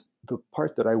The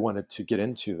part that I wanted to get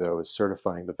into, though, is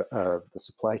certifying the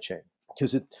supply chain,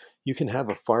 because you can have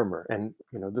a farmer, and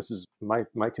this is my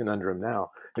conundrum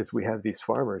now, is we have these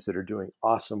farmers that are doing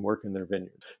awesome work in their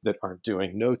vineyard, that aren't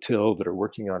doing no-till, that are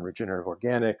working on regenerative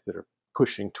organic, that are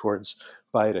pushing towards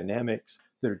biodynamics,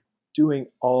 they're doing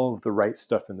all of the right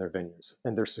stuff in their vineyards,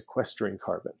 and they're sequestering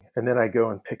carbon. And then I go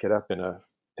and pick up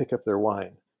their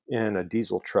wine in a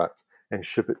diesel truck and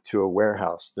ship it to a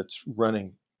warehouse that's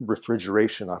running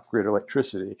refrigeration off grid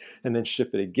electricity, and then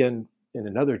ship it again in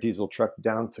another diesel truck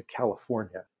down to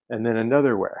California, and then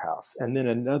another warehouse, and then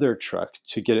another truck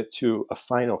to get it to a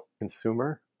final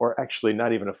consumer, or actually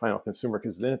not even a final consumer,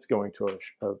 because then it's going to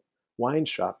a wine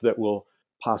shop that will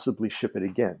possibly ship it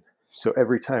again. So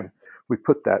every time we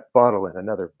put that bottle in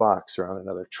another box or on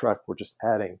another truck, we're just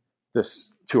adding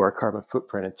this to our carbon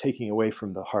footprint and taking away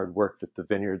from the hard work that the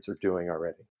vineyards are doing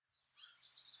already.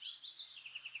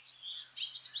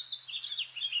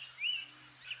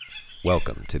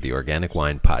 Welcome to the Organic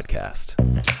Wine Podcast.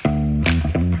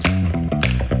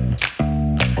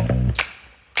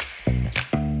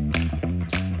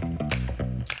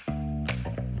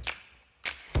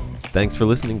 Thanks for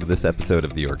listening to this episode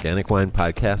of the Organic Wine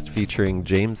Podcast featuring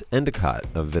James Endicott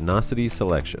of Vinocity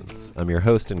Selections. I'm your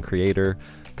host and creator,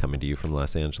 coming to you from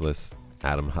Los Angeles,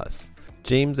 Adam Huss.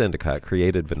 James Endicott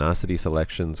created Vinocity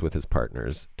Selections with his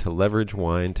partners to leverage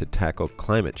wine to tackle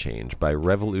climate change by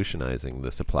revolutionizing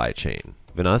the supply chain.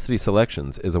 Vinocity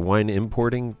Selections is a wine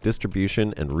importing,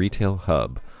 distribution, and retail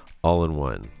hub, all in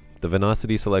one. The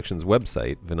Vinocity Selections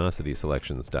website,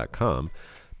 vinocityselections.com,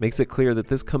 makes it clear that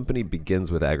this company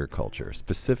begins with agriculture,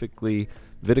 specifically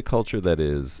viticulture that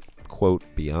is, quote,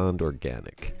 beyond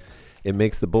organic. It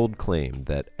makes the bold claim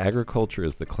that agriculture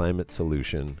is the climate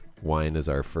solution, wine is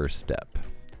our first step.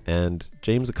 And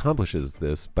James accomplishes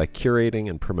this by curating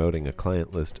and promoting a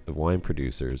client list of wine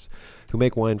producers who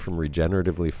make wine from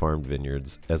regeneratively farmed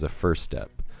vineyards as a first step.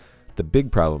 The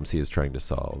big problems he is trying to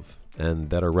solve,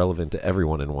 and that are relevant to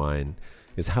everyone in wine,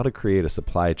 is how to create a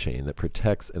supply chain that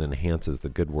protects and enhances the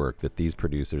good work that these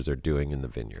producers are doing in the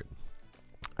vineyard.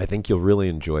 I think you'll really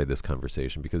enjoy this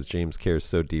conversation because James cares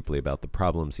so deeply about the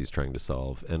problems he's trying to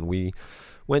solve, and we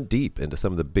went deep into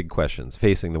some of the big questions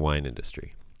facing the wine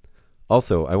industry.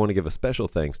 Also, I want to give a special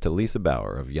thanks to Lisa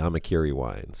Bauer of Yamakiri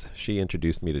Wines. She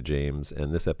introduced me to James,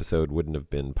 and this episode wouldn't have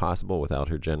been possible without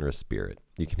her generous spirit.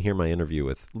 You can hear my interview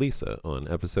with Lisa on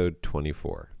episode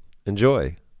 24.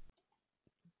 Enjoy!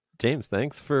 James,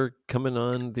 thanks for coming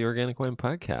on the Organic Wine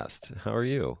Podcast. How are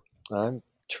you? I'm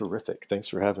terrific. Thanks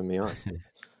for having me on.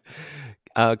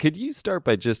 Could you start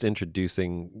by just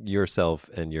introducing yourself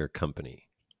and your company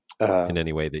in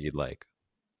any way that you'd like?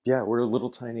 Yeah, we're a little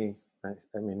tiny,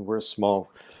 we're a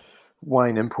small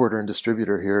wine importer and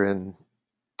distributor here in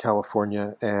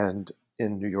California and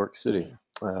in New York City.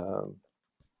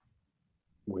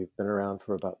 We've been around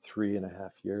for about 3.5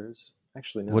 years.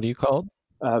 Actually, no. What are you called?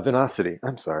 Vinocity.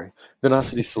 I'm sorry.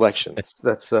 Vinocity Selections.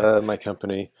 That's my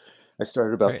company. I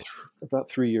started about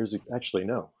 3 years ago. Actually,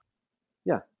 no.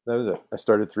 Yeah, that was it. I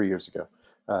started 3 years ago.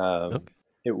 Okay.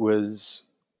 It was,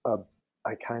 I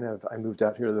moved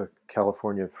out here to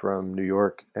California from New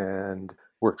York and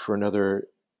worked for another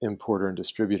importer and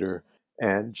distributor,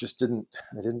 and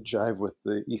I didn't jive with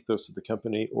the ethos of the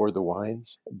company or the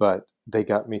wines, but they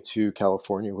got me to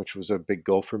California, which was a big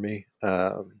goal for me.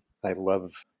 I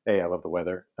love the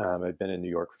weather. I've been in New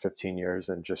York for 15 years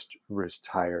and just was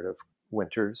tired of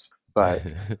winters. But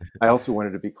I also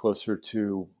wanted to be closer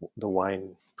to the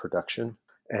wine production.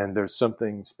 And there's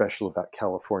something special about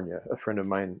California. A friend of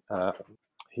mine,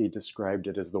 he described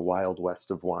it as the Wild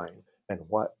West of wine. And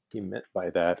what he meant by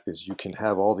that is you can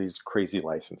have all these crazy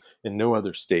licenses. In no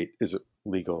other state is it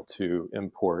legal to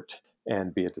import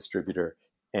and be a distributor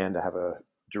and to have a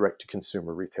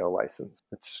direct-to-consumer retail license.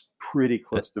 It's pretty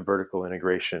close to vertical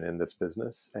integration in this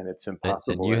business, and it's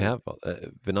impossible. And you have,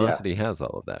 Vinocity has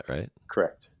all of that, right?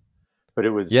 Correct. But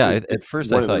it was... at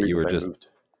first I thought you were just... moved.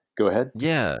 Go ahead.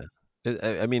 Yeah.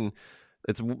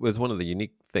 It was one of the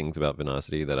unique things about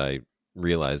Vinocity that I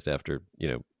realized after,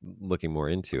 looking more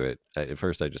into it. At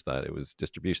first I just thought it was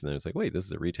distribution. Then it's like, wait, this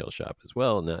is a retail shop as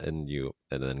well. And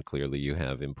then clearly you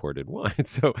have imported wine.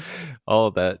 So all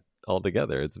of that all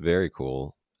together, it's very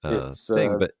cool. It's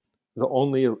thing, but the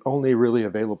only really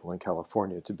available in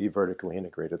California to be vertically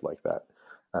integrated like that.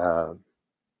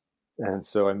 And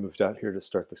so I moved out here to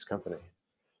start this company.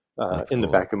 In the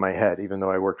back of my head, even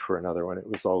though I worked for another one, it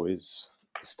was always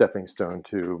a stepping stone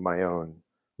to my own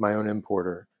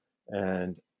importer.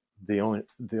 And the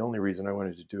only reason I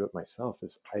wanted to do it myself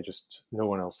is no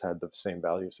one else had the same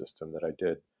value system that I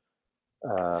did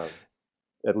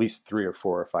at least 3 or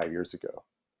 4 or 5 years ago.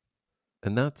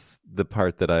 And that's the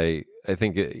part that I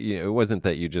think it wasn't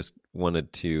that you just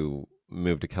wanted to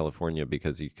move to California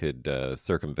because you could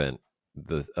circumvent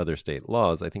the other state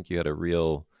laws. I think you had a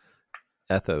real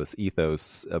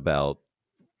ethos about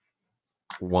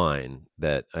wine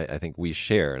that I think we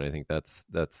share, and I think that's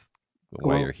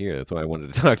why you're Well, here. That's why I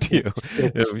wanted to talk to you.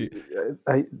 it's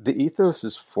the ethos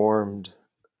is formed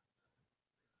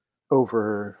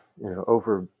over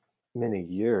many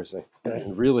years,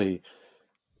 and really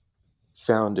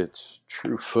found its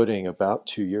true footing about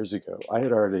 2 years ago. I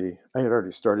had already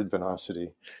started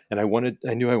Venosity, and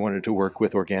I knew I wanted to work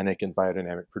with organic and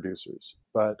biodynamic producers,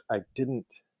 but I didn't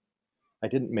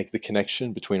make the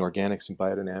connection between organics and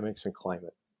biodynamics and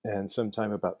climate. And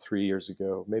sometime about 3 years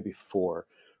ago, maybe four,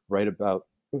 right about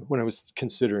when I was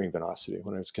considering Venosity,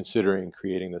 when I was considering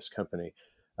creating this company,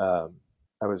 um,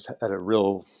 I was at a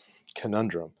real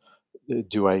conundrum.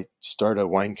 Do I start a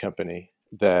wine company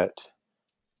that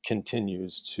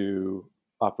continues to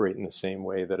operate in the same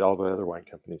way that all the other wine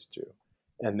companies do,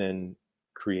 and then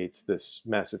creates this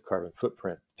massive carbon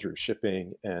footprint through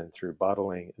shipping and through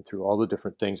bottling and through all the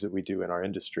different things that we do in our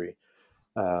industry?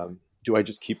 Do I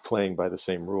just keep playing by the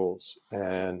same rules?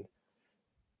 And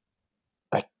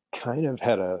I kind of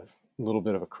had a little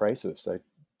bit of a crisis. I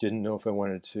didn't know if I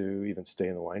wanted to even stay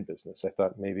in the wine business. I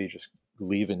thought maybe just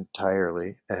leave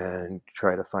entirely and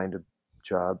try to find a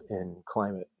job in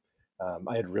climate.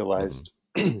 I had Mhm. realized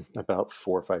about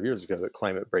 4 or 5 years ago that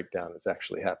climate breakdown is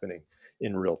actually happening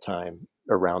in real time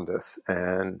around us.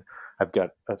 And I've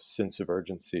got a sense of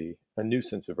urgency, a new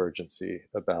sense of urgency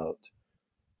about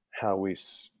how we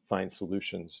find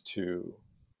solutions to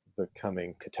the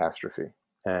coming catastrophe.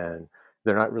 And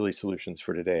they're not really solutions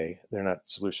for today. They're not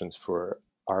solutions for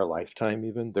our lifetime,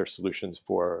 even. They're solutions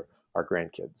for our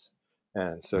grandkids.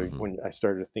 And so Mhm. when I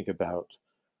started to think about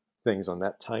things on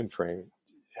that time frame,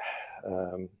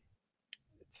 um,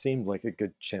 it seemed like a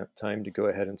good time to go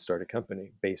ahead and start a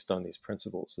company based on these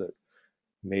principles that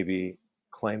maybe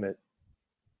climate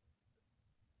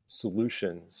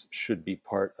solutions should be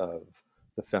part of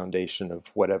the foundation of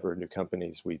whatever new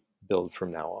companies we build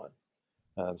from now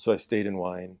on. So I stayed in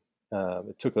wine.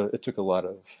 It took a lot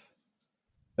of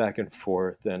back and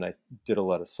forth, and I did a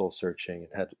lot of soul searching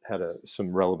and had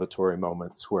some revelatory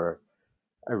moments where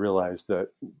I realized that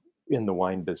in the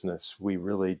wine business we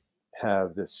really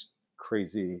have this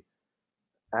crazy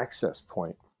access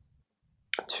point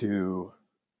to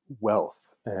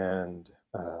wealth and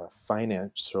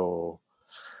financial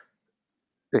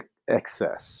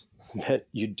excess that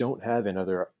you don't have in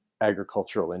other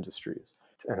agricultural industries.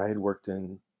 And I had worked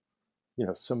in,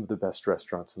 some of the best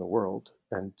restaurants in the world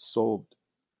and sold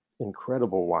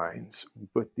incredible wines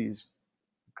with these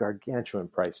gargantuan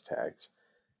price tags.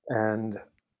 And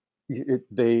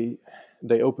they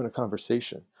open a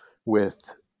conversation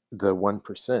with the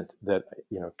 1% that,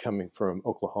 coming from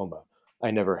Oklahoma,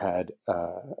 I never had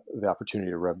the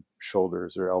opportunity to rub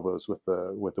shoulders or elbows with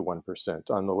the 1%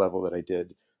 on the level that I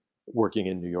did working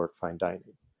in New York fine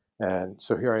dining. And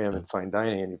so here I am Yeah. in fine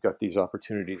dining, and you've got these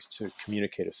opportunities to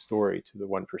communicate a story to the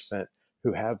 1%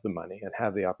 who have the money and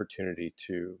have the opportunity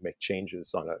to make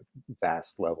changes on a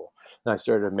vast level. And I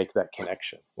started to make that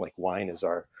connection. Like wine is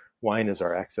our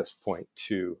access point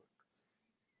to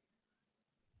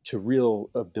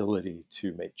real ability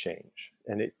to make change.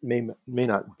 And it may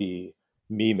not be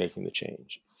me making the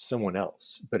change, someone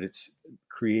else, but it's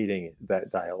creating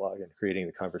that dialogue and creating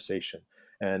the conversation.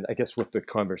 And I guess what the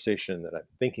conversation that I'm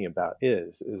thinking about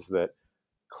is that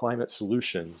climate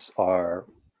solutions are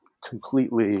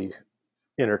completely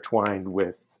intertwined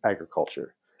with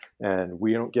agriculture. And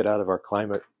we don't get out of our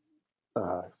climate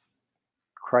uh,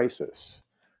 crisis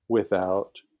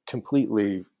without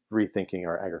completely rethinking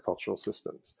our agricultural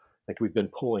systems. Like we've been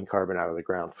pulling carbon out of the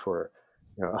ground for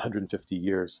 150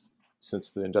 years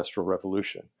since the Industrial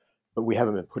Revolution, but we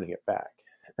haven't been putting it back.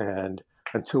 And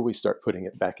until we start putting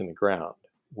it back in the ground,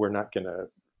 we're not going to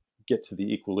get to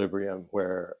the equilibrium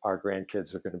where our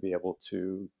grandkids are going to be able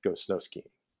to go snow skiing.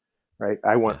 Right?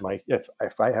 I want Yeah. my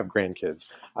if I have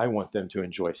grandkids, I want them to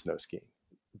enjoy snow skiing.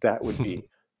 That would be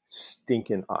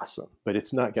stinking awesome, but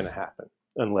it's not going to happen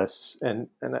unless and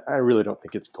I really don't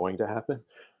think it's going to happen.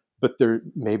 But there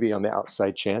may be on the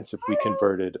outside chance if we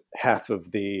converted half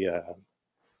of the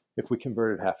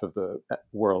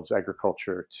world's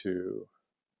agriculture to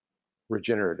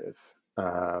regenerative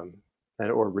um,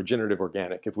 or regenerative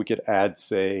organic. If we could add,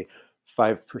 say,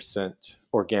 5%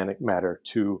 organic matter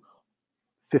to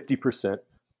 50%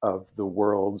 of the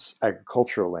world's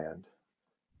agricultural land,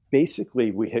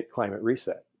 basically we hit climate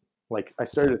reset. Like I Yeah.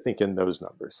 started to think in those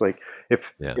numbers. Like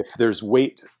if Yeah. if there's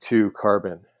weight to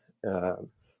carbon,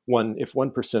 um, if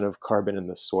 1% of carbon in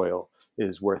the soil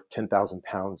is worth 10,000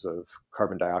 pounds of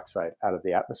carbon dioxide out of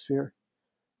the atmosphere,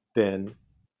 then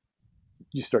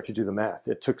you start to do the math.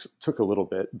 It took a little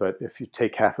bit, but if you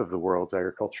take half of the world's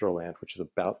agricultural land, which is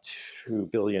about 2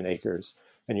 billion acres,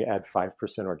 and you add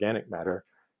 5% organic matter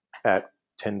at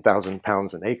 10,000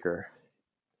 pounds an acre,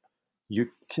 you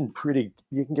can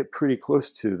get pretty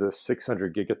close to the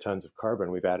 600 gigatons of carbon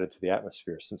we've added to the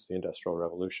atmosphere since the Industrial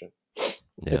Revolution.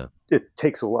 Yeah, it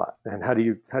takes a lot. And how do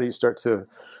you start to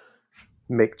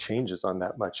make changes on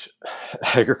that much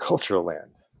agricultural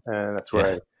land? And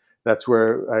that's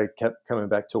where I kept coming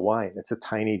back to wine. It's a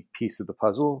tiny piece of the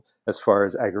puzzle as far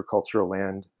as agricultural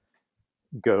land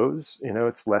goes.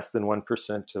 It's less than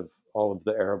 1% of all of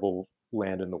the arable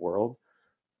land in the world.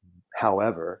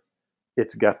 However,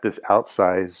 it's got this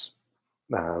outsized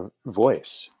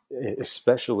voice,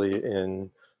 especially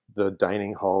in the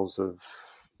dining halls of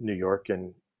New York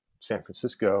and San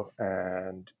Francisco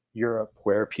and Europe,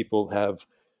 where people have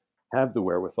the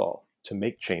wherewithal to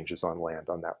make changes on land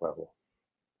on that level.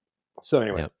 So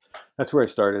anyway, That's where I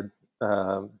started.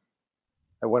 I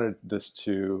wanted this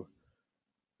to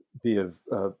be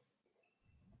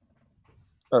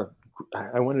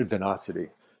I wanted Venocity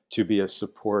to be a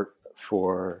support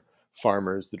for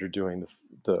farmers that are doing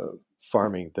the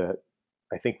farming that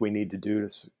I think we need to do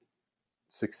to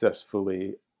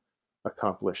successfully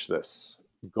accomplish this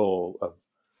goal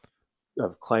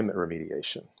of climate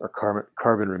remediation or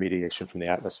carbon remediation from the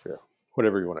atmosphere,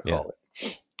 whatever you want to call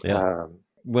it. Yeah.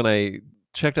 When I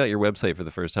checked out your website for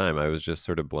the first time, I was just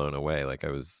sort of blown away. Like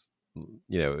I was,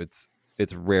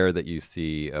 it's rare that you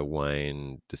see a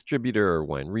wine distributor or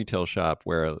wine retail shop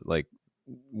where like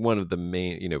one of the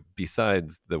main,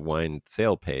 besides the wine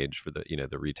sale page for the,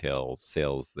 the retail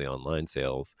sales, the online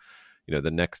sales,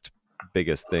 the next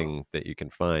biggest thing that you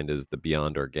can find is the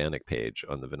Beyond Organic page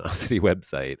on the Venocity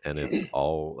website. And it's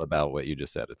all about what you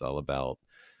just said. It's all about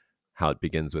how it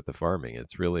begins with the farming.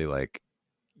 It's really like,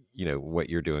 what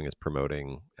you're doing is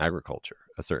promoting agriculture,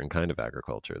 a certain kind of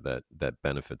agriculture that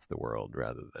benefits the world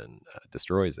rather than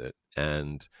destroys it.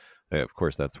 And of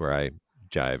course, that's where I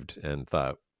jived and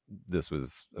thought this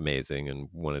was amazing and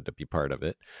wanted to be part of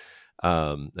it,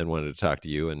 and wanted to talk to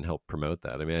you and help promote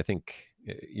that. I mean, I think,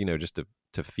 just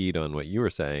to feed on what you were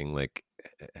saying, like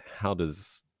how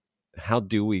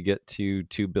do we get to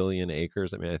 2 billion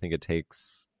acres? I mean, I think it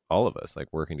takes all of us like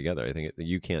working together. I think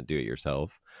you can't do it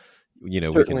yourself.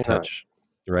 Certainly we can touch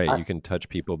not. Right. You can touch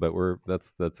people, but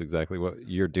that's exactly what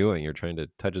you're doing. You're trying to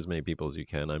touch as many people as you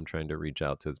can. I'm trying to reach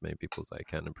out to as many people as I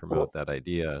can and promote that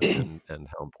idea and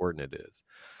how important it is.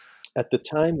 At the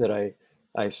time that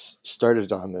I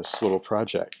started on this little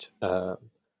project,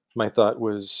 my thought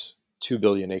was 2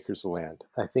 billion acres of land.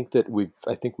 I think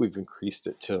we've increased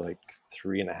it to like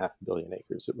 3.5 billion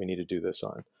acres that we need to do this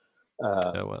on.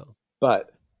 Oh wow!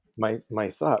 But my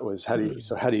thought was, how do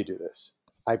you do this?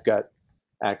 I've got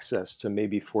access to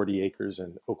maybe 40 acres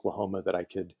in Oklahoma that I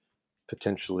could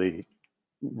potentially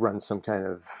run some kind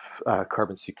of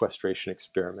carbon sequestration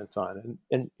experiment on.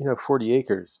 And 40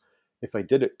 acres, if I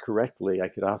did it correctly, I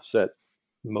could offset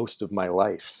most of my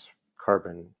life's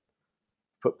carbon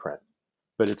footprint.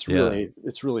 But it's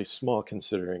really small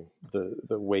considering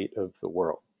the weight of the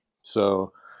world.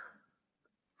 So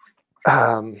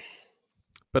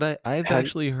but I've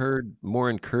actually heard more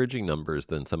encouraging numbers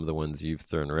than some of the ones you've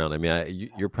thrown around. I mean,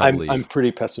 you're probably... I'm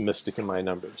pretty pessimistic in my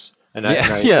numbers. And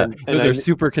those are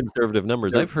super conservative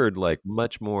numbers. I've heard like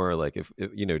much more like if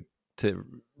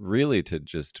to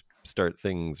just start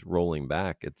things rolling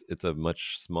back, it's a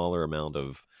much smaller amount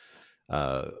of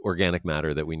organic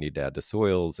matter that we need to add to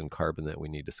soils and carbon that we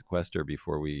need to sequester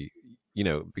before we,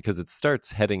 because it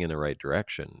starts heading in the right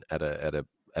direction at a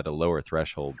lower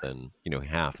threshold than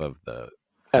half of the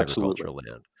agricultural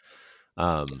land.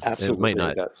 It might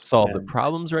not solve the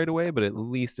problems right away, but at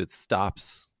least it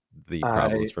stops the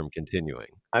problems from continuing.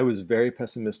 I was very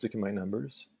pessimistic in my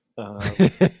numbers, and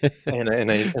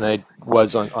I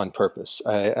was on purpose.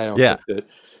 I don't think that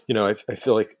I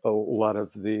feel like a lot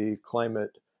of the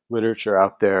climate literature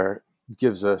out there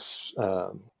gives us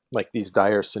like these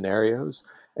dire scenarios,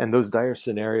 and those dire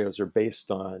scenarios are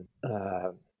based on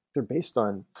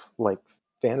like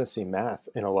fantasy math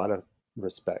in a lot of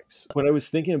respects. When I was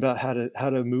thinking about how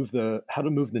to move the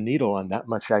needle on that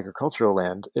much agricultural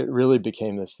land, it really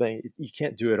became this thing. You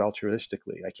can't do it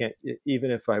altruistically. I can't,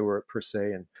 even if I were per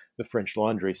se in the French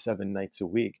Laundry 7 nights a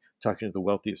week talking to the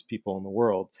wealthiest people in the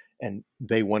world, and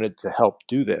they wanted to help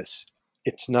do this.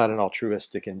 It's not an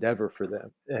altruistic endeavor for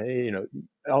them.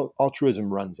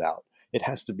 Altruism runs out. It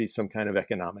has to be some kind of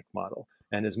economic model.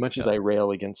 And as much as Yeah. I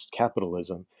rail against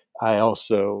capitalism, I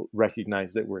also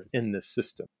recognize that we're in this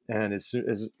system. And as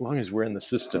long as we're in the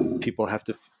system, people have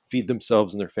to feed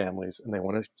themselves and their families, and they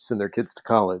want to send their kids to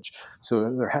college.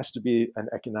 So there has to be an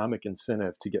economic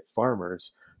incentive to get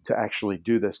farmers to actually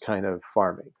do this kind of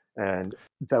farming. And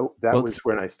that Well, was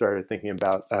when I started thinking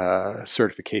about a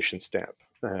certification stamp.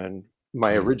 And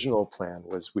my mm, original plan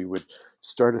was we would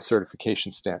start a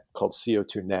certification stamp called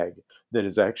CO2 neg that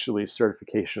is actually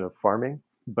certification of farming,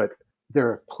 but there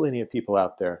are plenty of people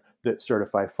out there that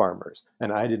certify farmers,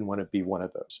 and I didn't want to be one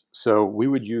of those. So we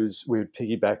would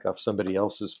piggyback off somebody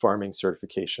else's farming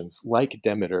certifications, like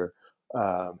Demeter,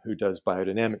 who does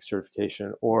biodynamic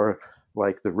certification, or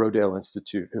like the Rodale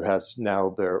Institute, who has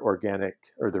now their organic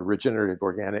or the regenerative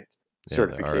organic yeah, the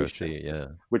certification, ROC, yeah.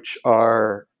 which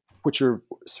are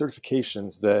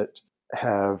certifications that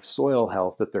have soil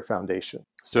health at their foundation.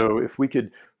 So if we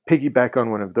could piggyback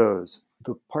on one of those,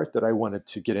 the part that I wanted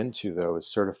to get into though is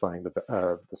certifying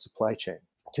the supply chain,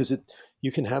 because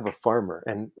you can have a farmer,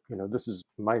 and this is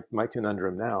my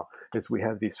conundrum now, is we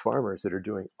have these farmers that are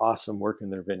doing awesome work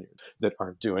in their vineyard, that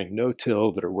aren't doing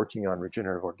no-till, that are working on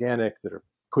regenerative organic, that are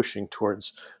pushing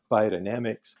towards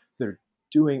biodynamics, that are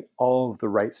doing all of the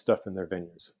right stuff in their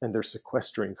vineyards, and they're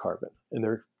sequestering carbon, and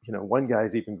they're one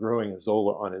guy's even growing a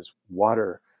zola on his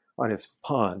water, on his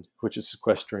pond, which is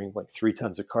sequestering like 3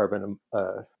 tons of carbon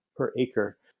per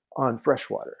acre on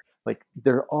freshwater. Like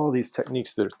there are all these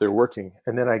techniques that they're working,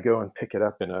 and then I go and pick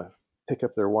up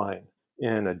their wine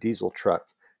in a diesel truck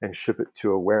and ship it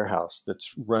to a warehouse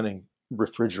that's running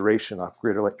refrigeration off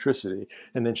grid electricity,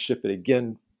 and then ship it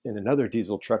again in another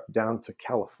diesel truck down to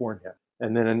California,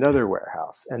 and then another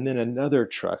warehouse, and then another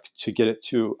truck to get it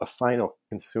to a final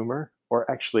consumer, or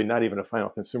actually not even a final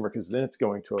consumer, because then it's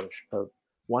going to a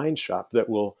wine shop that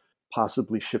will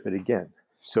possibly ship it again.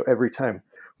 So every time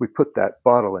we put that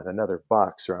bottle in another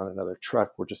box or on another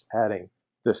truck, we're just adding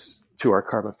this to our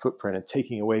carbon footprint and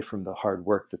taking away from the hard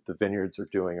work that the vineyards are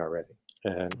doing already.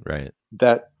 And Right.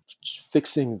 that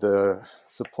fixing the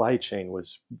supply chain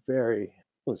was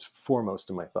foremost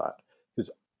in my thought,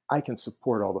 because I can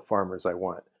support all the farmers I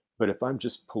want, but if I'm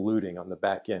just polluting on the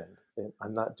back end,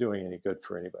 I'm not doing any good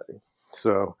for anybody.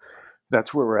 So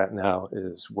that's where we're at now,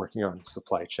 is working on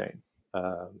supply chain.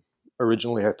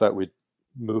 Originally, I thought we'd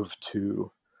move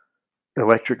to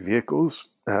electric vehicles.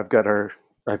 I've got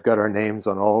our names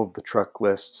on all of the truck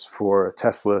lists for a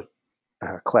Tesla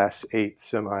Class 8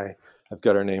 semi. I've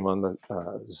got our name on the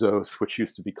Zos, which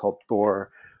used to be called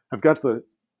Thor. I've got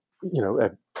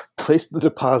I've placed the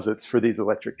deposits for these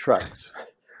electric trucks,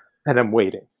 and I'm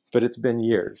waiting. But it's been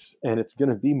years, and it's going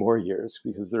to be more years,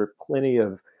 because there are plenty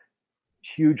of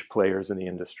huge players in the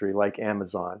industry, like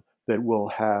Amazon, that will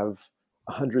have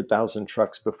 100,000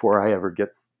 trucks before I ever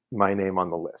get my name on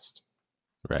the list.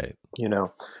 Right.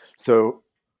 So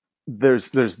there's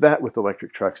that with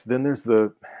electric trucks. Then there's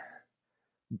the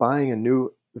buying a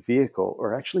new vehicle,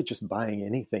 or actually just buying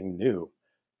anything new,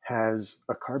 has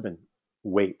a carbon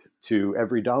weight to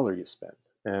every dollar you spend,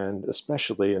 and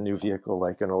especially a new vehicle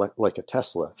like a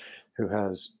Tesla, who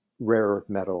has rare earth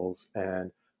metals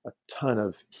and a ton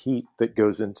of heat that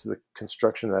goes into the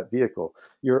construction of that vehicle.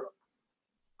 You're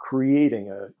creating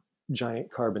a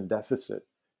giant carbon deficit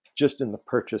just in the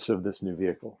purchase of this new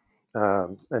vehicle.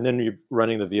 And then you're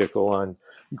running the vehicle on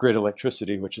grid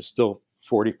electricity, which is still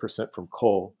 40% from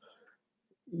coal.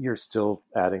 You're still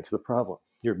adding to the problem.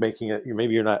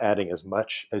 Maybe you're not adding as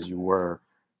much as you were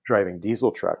driving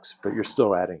diesel trucks, but you're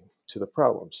still adding to the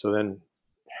problem. So then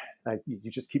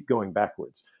you just keep going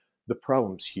backwards. The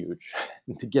problem's huge.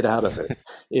 And to get out of it,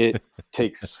 it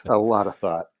takes a lot of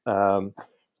thought.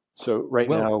 So right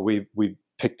Well, now we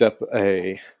picked up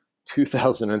a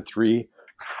 2003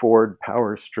 Ford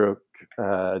Power Stroke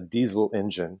diesel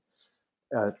engine.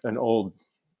 It's an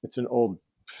old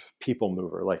people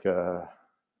mover, like a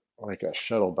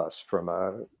shuttle bus from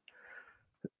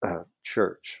a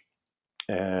church,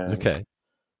 and okay.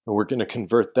 we're going to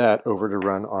convert that over to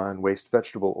run on waste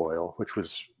vegetable oil, which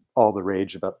was all the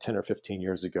rage about 10 or 15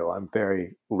 years ago. I'm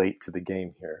very late to the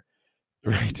game here.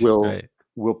 Right. We'll Right.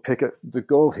 we'll pick up the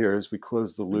goal here is we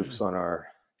close the loops on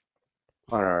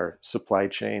our supply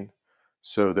chain,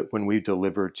 so that when we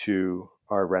deliver to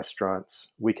our restaurants,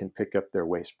 we can pick up their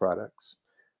waste products.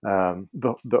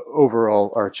 The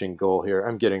overall arching goal here,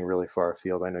 I'm getting really far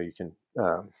afield. I know you can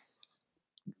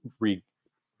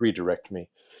redirect me,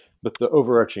 but the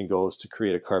overarching goal is to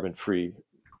create a carbon-free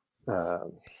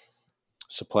um,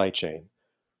 supply chain.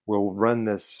 We'll run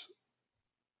this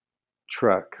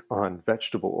truck on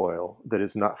vegetable oil that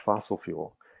is not fossil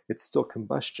fuel. It's still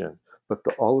combustion, but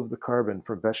all of the carbon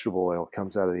from vegetable oil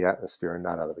comes out of the atmosphere and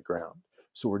not out of the ground.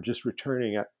 So we're just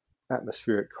returning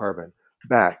atmospheric carbon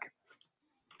back,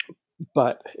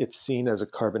 but it's seen as a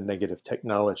carbon negative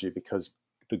technology because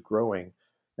the growing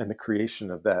and the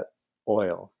creation of that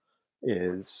oil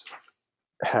is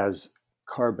has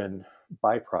carbon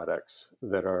byproducts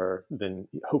that are then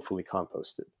hopefully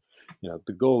composted.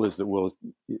 The goal is that we'll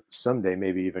someday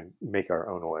maybe even make our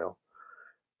own oil.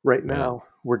 Right Right. now,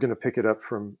 we're going to pick it up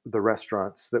from the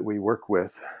restaurants that we work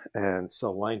with and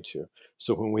sell wine to.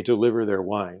 So when we deliver their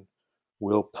wine,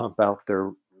 we'll pump out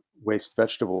their waste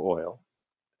vegetable oil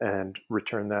and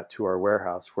return that to our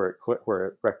warehouse where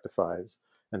it rectifies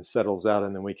and settles out,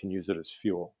 and then we can use it as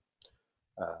fuel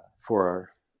for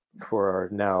our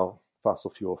now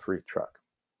fossil fuel free truck.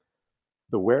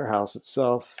 The warehouse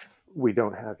itself, we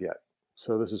don't have yet.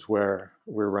 So this is where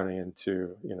we're running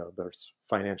into, there's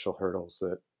financial hurdles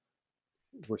that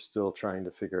we're still trying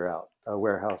to figure out. A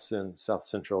warehouse in South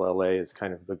Central LA is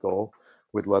kind of the goal.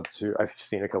 We'd love to. I've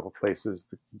seen a couple places.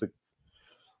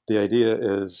 The idea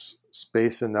is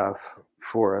space enough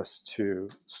for us to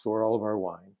store all of our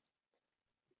wine,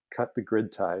 cut the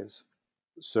grid ties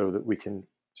so that we can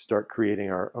start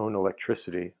creating our own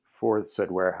electricity for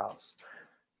said warehouse.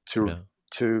 To Yeah.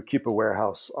 to keep a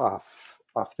warehouse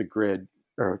off the grid,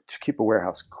 or to keep a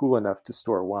warehouse cool enough to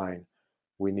store wine,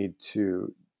 we need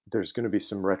to. There's going to be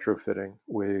some retrofitting.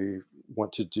 We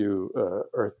want to do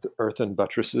earthen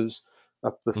buttresses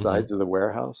up the Hmm. sides of the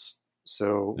warehouse,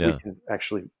 so we Yeah. can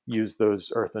actually use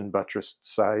those earthen buttressed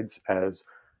sides as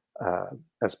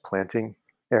planting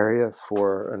area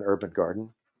for an urban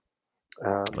garden.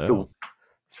 Oh,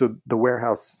 So the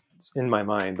warehouse, in my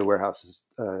mind, the warehouse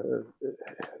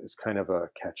is kind of a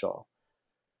catch-all.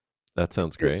 that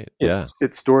sounds It, great. it Yeah.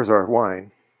 it stores our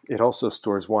wine. It also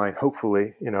stores wine.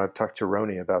 Hopefully, I've talked to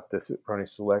Roni about this at Roni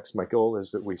Selects. My goal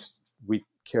is that we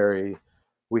carry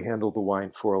we handle the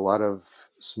wine for a lot of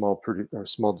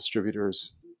small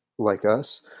distributors like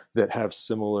us that have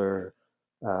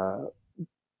uh,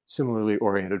 similarly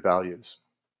oriented values.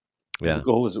 And the Yeah.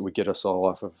 goal is that we get us all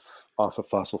off of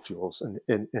fossil fuels. And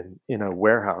in a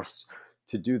warehouse,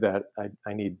 to do that,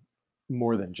 I need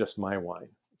more than just my wine,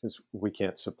 because we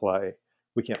can't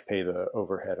pay the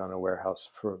overhead on a warehouse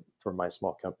for my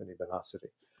small company, Venocity.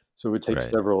 So it would take Right.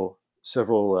 several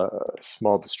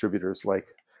small distributors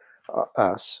like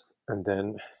us, and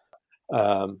then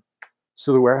um,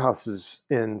 so the warehouse is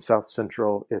in South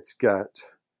Central. It's got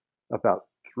about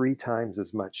 3 times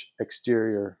as much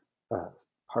exterior uh,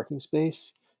 parking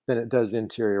space than it does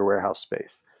interior warehouse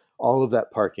space. All of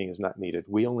that parking is not needed.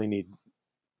 We only need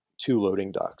 2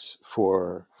 loading docks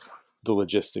for the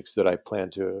logistics that I plan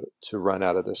to run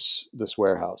out of this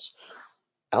warehouse.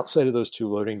 Outside of those 2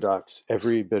 loading docks,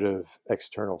 every bit of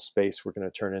external space we're going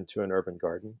to turn into an urban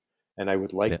garden. And I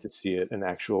would like Yeah. to see it an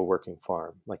actual working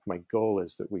farm. Like, my goal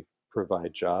is that we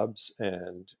provide jobs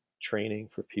and training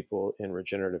for people in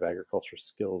regenerative agriculture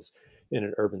skills in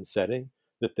an urban setting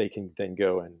that they can then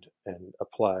go and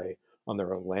apply on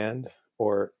their own land,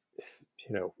 or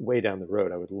way down the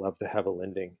road. I would love to have a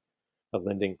lending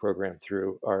program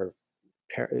through our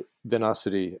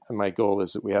Venocity. My goal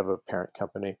is that we have a parent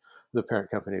company. The parent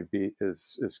company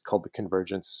is called the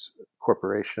Convergence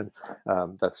Corporation.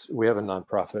 We have a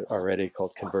nonprofit already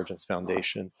called Convergence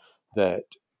Foundation that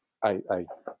I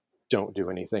don't do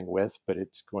anything with, but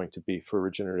it's going to be for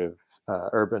regenerative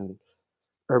urban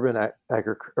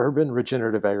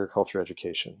regenerative agriculture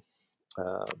education.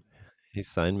 Um, He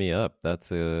signed me up. That's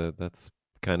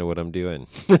kind of what I'm doing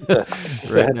that's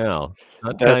right that's now.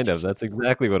 Not kind of. that's That's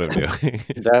exactly what I'm doing.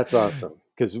 That's awesome,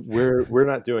 because we're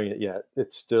not doing it yet.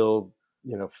 It's still,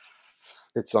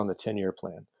 it's on the 10-year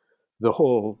plan. The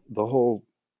whole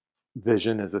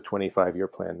vision is a 25-year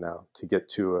plan now to get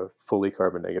to a fully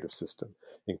carbon negative system,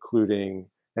 including.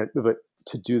 But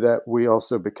to do that, we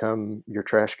also become your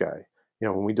trash guy.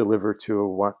 When we deliver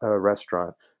to a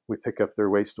restaurant, we pick up their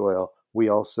waste oil.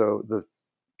 The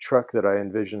truck that I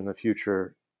envision in the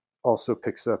future also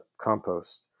picks up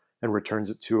compost and returns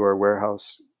it to our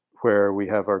warehouse where we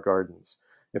have our gardens.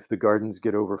 If the gardens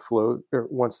get overflowed, or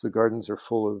once the gardens are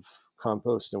full of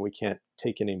compost and we can't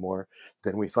take any more,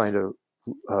 then we find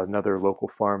another local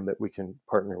farm that we can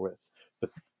partner with.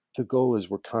 But the goal is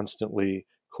we're constantly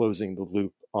closing the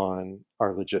loop on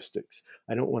our logistics.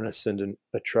 I don't want to send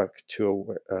a truck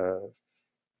to a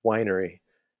winery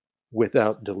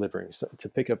without delivering, to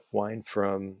pick up wine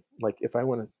from, like, if I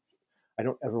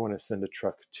don't ever want to send a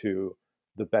truck to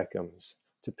the Beckhams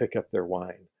to pick up their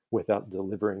wine without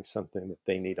delivering something that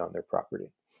they need on their property.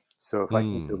 So Hmm.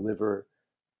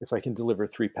 if I can deliver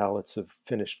 3 pallets of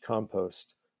finished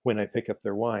compost when I pick up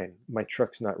their wine, my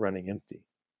truck's not running empty.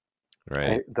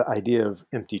 Right. The idea of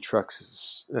empty trucks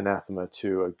is anathema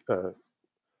to a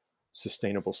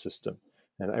sustainable system.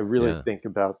 And I really Yeah. think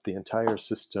about the entire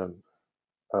system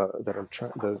that I'm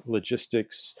trying, the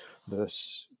logistics, the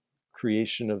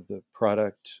creation of the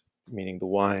product, meaning the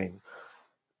wine,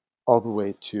 all the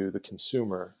way to the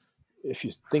consumer. If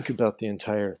you think about the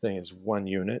entire thing as one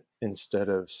unit instead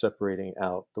of separating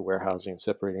out the warehousing,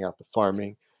 separating out the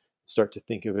farming, start to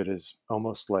think of it as a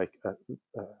almost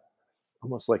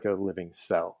like a living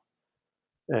cell,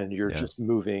 and Yeah.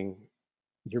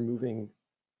 you're moving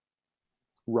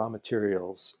raw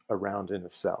materials around in a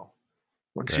cell.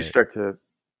 Once you Right. start to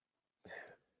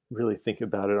really think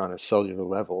about it on a cellular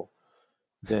level,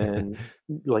 then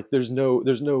like there's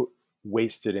no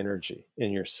wasted energy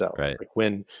in your cell. Right. Like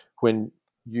when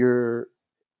you're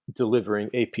delivering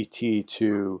APT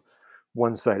to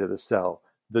one side of the cell,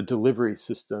 the delivery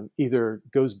system either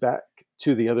goes back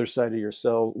to the other side of your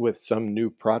cell with some new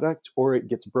product, or it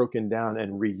gets broken down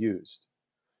and reused.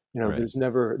 Right.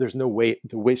 There's no weight.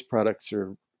 The waste products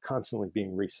are constantly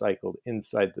being recycled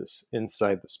inside the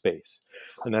space,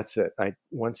 and that's it. I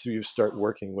Once you start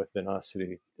working with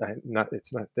Velocity,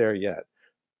 it's not there yet.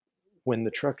 When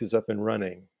the truck is up and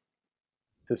running,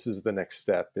 this is the next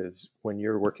step. Is when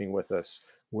you're working with us,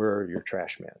 we're your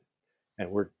trash man,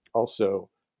 and we're also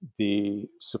the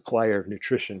supplier of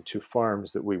nutrition to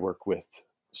farms that we work with.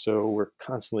 So we're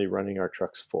constantly running our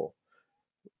trucks full,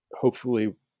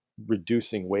 hopefully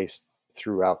reducing waste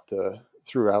throughout the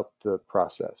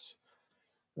process.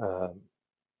 Um,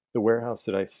 the warehouse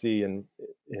that I see in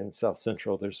South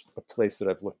Central, there's a place that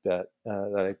I've looked at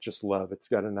that I just love. It's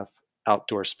got enough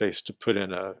outdoor space to put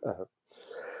in a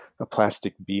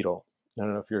plastic beetle. I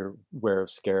don't know if you're aware of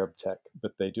Scarab Tech,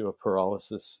 but they do a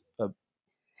pyrolysis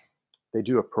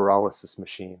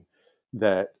machine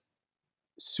that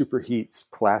superheats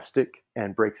plastic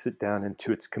and breaks it down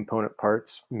into its component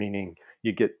parts, meaning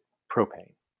you get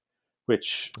propane,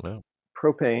 which Wow.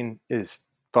 propane is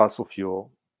fossil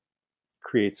fuel,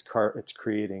 it's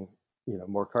creating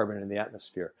more carbon in the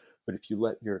atmosphere. But if you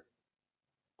let your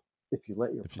If you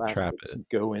trap plastics it.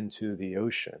 go into the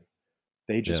ocean,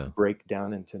 they Yeah. just break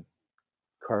down into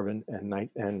carbon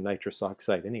and nitrous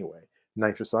oxide anyway.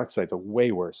 Nitrous oxide's a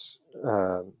way worse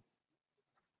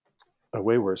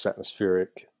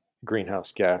atmospheric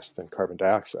greenhouse gas than carbon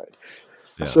dioxide.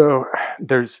 Yeah. So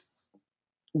there's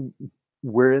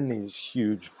we're in these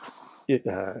huge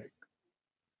uh,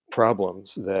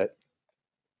 problems that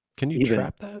Can you even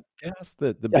trap that gas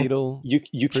that the I, beetle you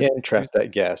can trap produces?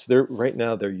 that gas. They're right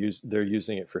now they're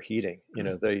using it for heating.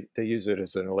 They use it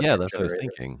as an Yeah, electric that's what I was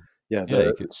generator. thinking. Yeah, Yeah, you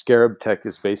the could. Scarab Tech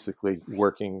is basically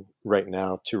working right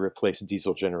now to replace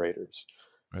diesel generators,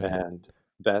 Right. and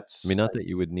I mean, that's not that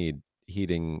you would need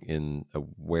heating in a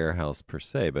warehouse per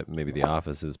se, but maybe the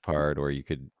office's part, or you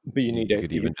could but you need you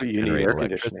could even just you need generate air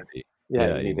conditioning. electricity. Yeah,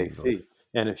 Yeah, you you need need. AC.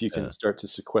 And if you can Yeah. start to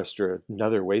sequester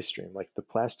another waste stream, like the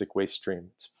plastic waste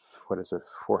stream, it's, what is it,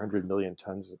 400 million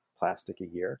tons of plastic a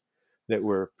year that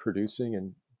we're producing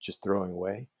and just throwing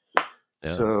away.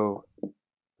 Yeah. So,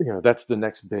 that's the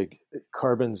next big,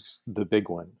 carbon's the big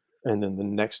one. And then the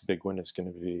next big one is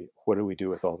going to be, what do we do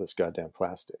with all this goddamn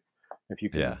plastic? If you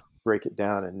can Yeah. break it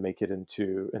down and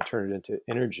turn it into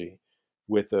energy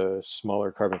with a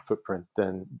smaller carbon footprint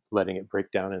than letting it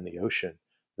break down in the ocean,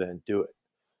 then do it.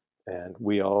 And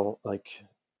we all like,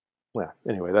 well,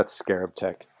 anyway, that's Scarab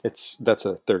Tech. That's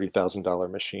a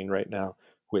 $30,000 machine right now,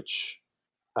 which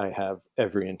I have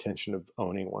every intention of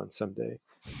owning one someday.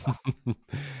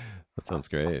 That sounds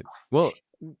great. Well,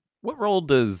 what role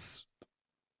does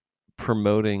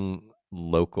promoting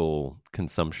local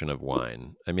consumption of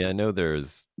wine? I mean, I know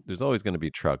there's always going to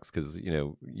be trucks because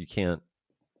you can't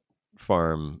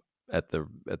farm at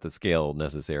the scale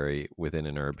necessary within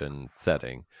an urban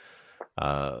setting.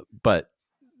 But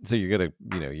so you're gonna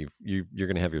you're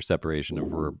gonna have your separation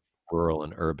of rural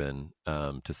and urban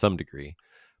to some degree,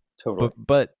 Totally.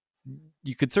 but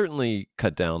you could certainly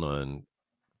cut down on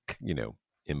you know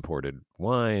imported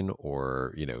wine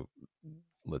or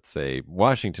let's say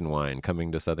Washington wine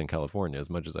coming to Southern California. As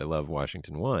much as I love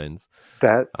Washington wines,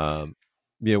 That's um,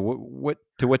 what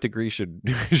to what degree should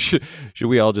should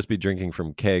we all just be drinking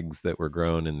from kegs that were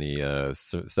grown in the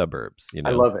suburbs?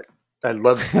 I love it. I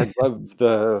love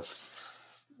the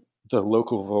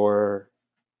locavore,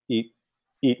 eat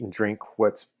eat and drink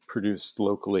what's produced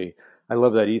locally. I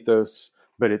love that ethos,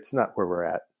 but it's not where we're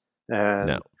at.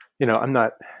 No, And I'm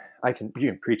not. You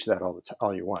can preach that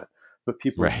all you want, but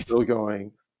people are right? still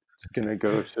going to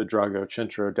go to Drago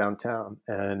Centro downtown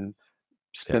and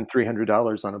Yeah, spend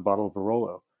 $300 on a bottle of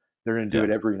Barolo. They're going to do yeah,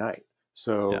 it every night.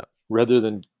 yeah, So rather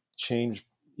than change,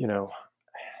 you know,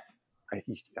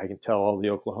 I can tell all the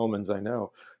Oklahomans I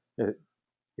know that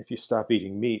if you stop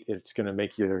eating meat, it's going to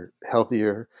make you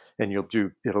healthier, and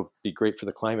it'll be great for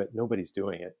the climate. Nobody's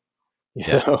doing it. You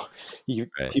Yeah. know,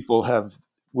 Right.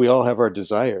 we all have our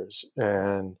desires,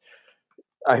 and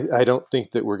I don't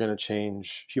think that we're going to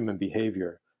change human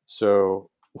behavior. So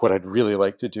what I'd really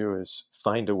like to do is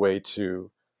find a way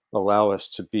to allow us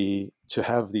to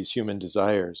have these human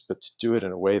desires, but to do it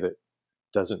in a way that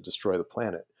doesn't destroy the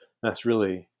planet. That's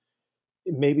really,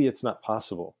 maybe it's not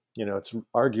possible. It's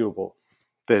arguable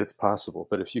that it's possible,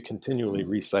 but if you continually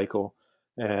recycle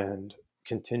and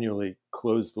continually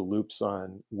close the loops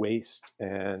on waste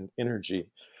and energy,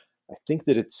 I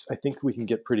think we can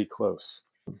get pretty close.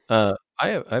 I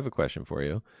have a question for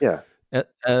you. Yeah. Uh,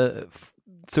 uh, f-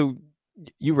 so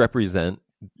you represent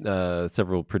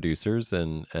several producers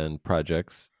and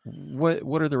projects.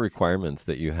 What are the requirements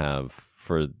that you have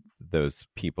for those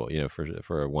people?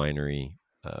 For a winery.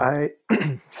 I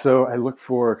so I look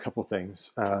for a couple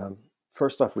things.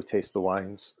 First off, we taste the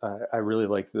wines. I really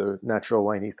like the natural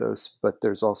wine ethos, but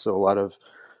there's also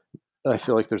I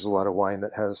feel like there's a lot of wine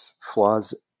that has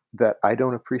flaws that I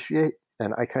don't appreciate.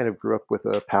 And I kind of grew up with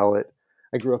a palate.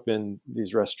 I grew up in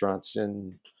these restaurants,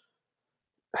 and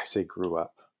I say grew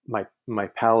up. My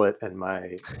palate and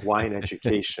my wine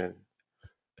education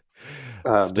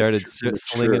Started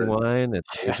slinging matured. wine at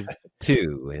the age of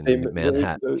 2 They, in those,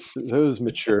 Manhattan. those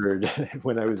matured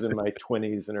when I was in my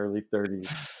 20s and early 30s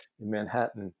in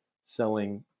Manhattan,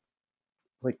 selling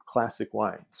like classic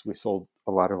wines. We sold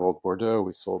a lot of old Bordeaux.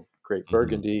 We sold great Hmm.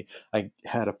 Burgundy. I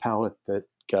had a palate that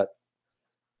got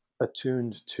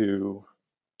attuned to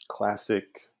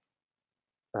classic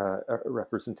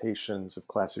representations of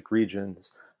classic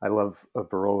regions. I love a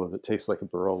Barolo that tastes like a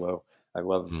Barolo. I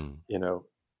love, Mm.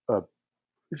 a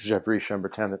Gevrey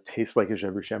Chambertin that tastes like a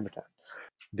Gevrey Chambertin.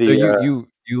 So The you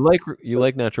so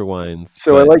like natural wines,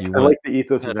 so but you I want like the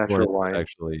ethos of natural wines natural that wine,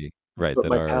 actually right, but that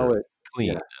my are palate,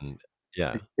 clean yeah, and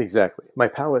yeah. exactly. My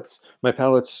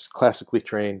palate's classically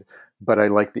trained, but I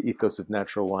like the ethos of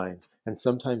natural wines, and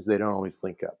sometimes they don't always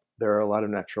link up. There are a lot of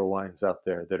natural wines out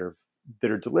there that are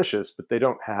delicious, but they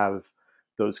don't have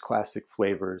those classic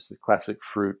flavors, the classic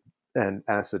fruit and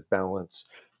acid balance.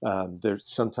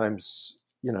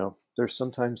 There's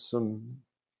sometimes some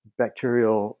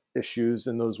bacterial issues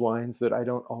in those wines that I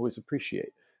don't always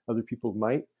appreciate. Other people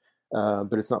might,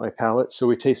 but it's not my palate. So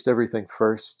we taste everything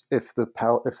first. If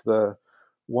the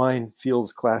wine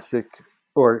feels classic,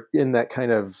 or in that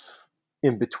kind of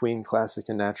in between classic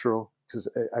and natural, because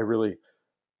I really,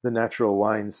 the natural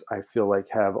wines I feel like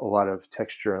have a lot of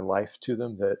texture and life to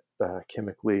them that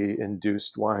chemically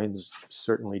induced wines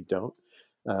certainly don't.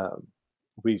 Um,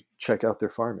 we check out their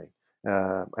farming.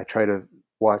 I try to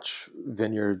watch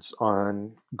vineyards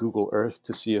on Google Earth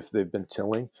to see if they've been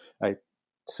tilling. I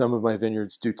Some of my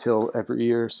vineyards do till every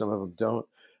year, some of them don't.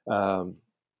 Um,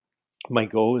 my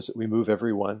goal is that we move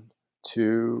everyone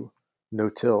to no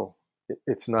till. Yeah.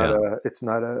 It's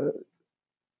not a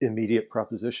immediate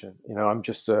proposition. I'm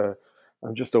just a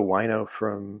wino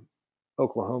from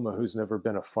Oklahoma who's never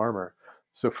been a farmer.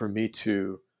 So for me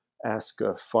to ask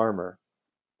a farmer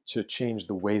to change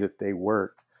the way that they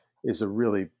work is a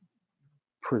really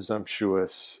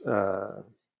presumptuous,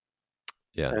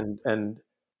 Yeah. and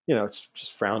it's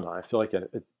just frowned on. I feel like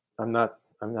I'm not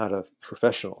a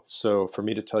professional. So for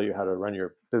me to tell you how to run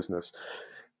your business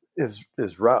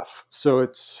is rough. So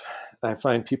I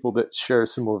find people that share a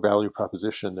similar value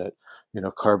proposition, that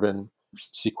carbon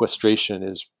sequestration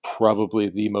is probably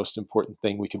the most important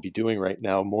thing we can be doing right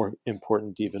now, more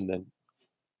important even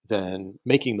than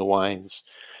making the wines,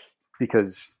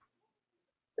 because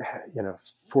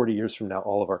 40 years from now,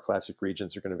 all of our classic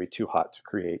regions are going to be too hot to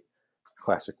create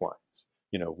classic wines.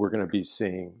 We're going to be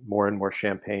seeing more and more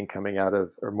champagne coming out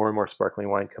of, or more and more sparkling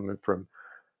wine coming from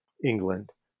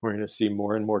England. We're going to see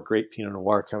more and more great Pinot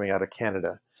Noir coming out of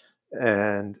Canada.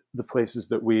 And the places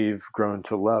that we've grown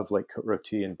to love, like Côte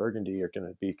Rôtie and Burgundy, are going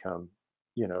to become,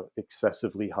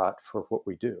 excessively hot for what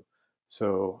we do.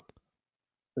 So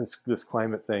this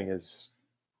climate thing is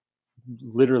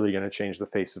literally going to change the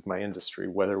face of my industry,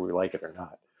 whether we like it or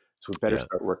not. So we better Yeah.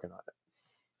 start working on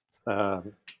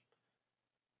it.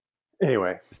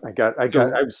 Anyway,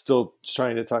 So I'm still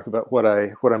trying to talk about what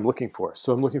I'm looking for.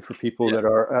 So I'm looking for people yeah. that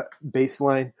are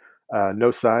baseline, no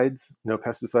sides, no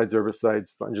pesticides,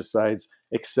 herbicides, fungicides,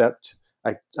 except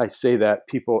I say that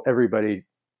everybody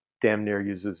damn near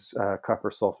uses copper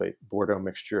sulfate Bordeaux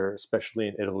mixture, especially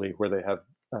in Italy where they have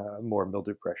more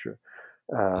mildew pressure.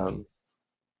 Mhm. Um,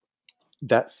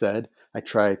 that said, I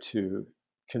try to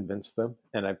convince them,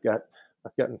 and I've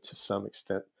gotten to some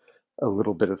extent a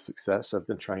little bit of success. I've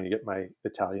been trying to get my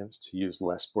Italians to use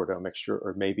less Bordeaux mixture,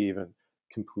 or maybe even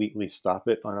completely stop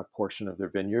it on a portion of their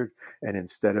vineyard, and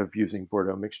instead of using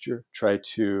Bordeaux mixture, uh,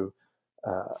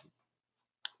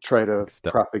 try to Like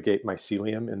propagate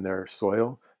mycelium in their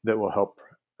soil that will help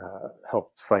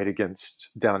fight against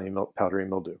powdery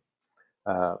mildew.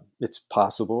 It's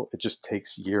possible. It just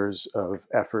takes years of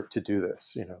effort to do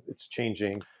this. It's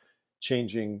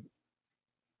changing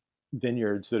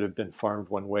vineyards that have been farmed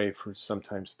one way for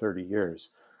sometimes 30 years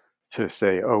to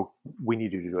say, oh, we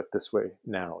need you to do it this way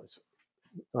now. It's,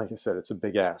 like I said, it's a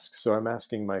big ask. So I'm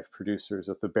asking my producers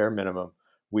at the bare minimum,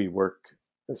 we work.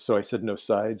 So I said no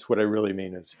sides. What I really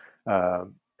mean is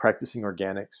practicing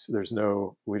organics.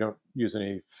 We don't use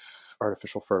any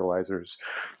artificial fertilizers,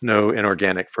 no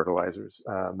inorganic fertilizers.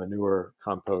 Manure,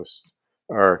 compost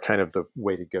are kind of the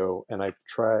way to go. And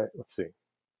let's see,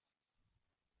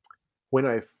 when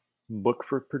I look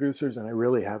for producers, and I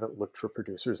really haven't looked for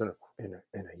producers in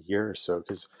a year or so,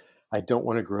 because I don't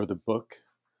want to grow the book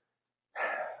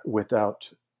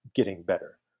without getting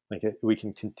better. Like we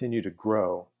can continue to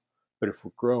grow, but if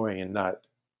we're growing and not,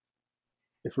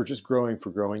 if we're just growing for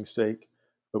growing's sake,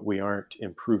 but we aren't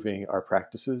improving our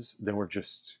practices, then we're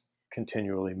just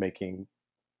continually making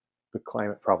the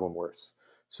climate problem worse.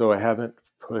 So I haven't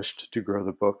pushed to grow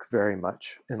the book very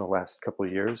much in the last couple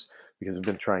of years because I've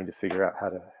been trying to figure out how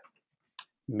to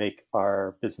make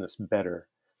our business better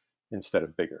instead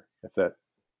of bigger, if that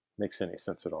makes any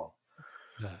sense at all.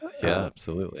 Yeah,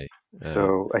 absolutely.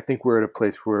 So I think we're at a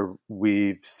place where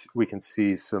we can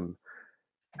see some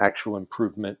actual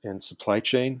improvement in supply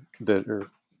chain that are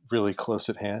really close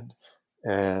at hand.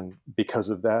 And because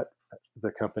of that,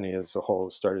 the company as a whole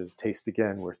has started to taste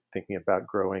again. We're thinking about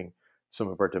growing some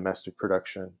of our domestic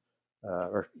production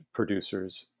or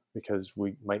producers because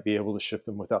we might be able to ship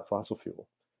them without fossil fuel.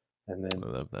 And then I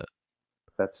love that.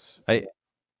 That's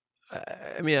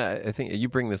I mean, I think you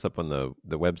bring this up on the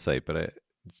website, but I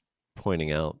just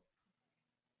pointing out,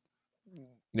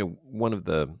 one of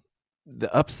the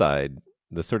upside,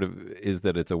 the sort of is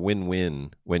that it's a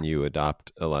win-win when you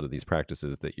adopt a lot of these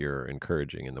practices that you're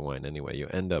encouraging in the wine anyway. You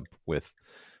end up with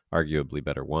arguably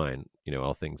better wine,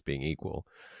 all things being equal,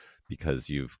 because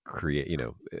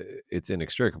it's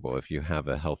inextricable. If you have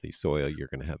a healthy soil, you're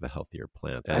going to have a healthier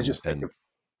plant. I just think of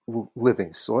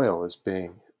living soil as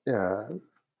being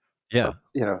yeah.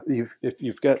 If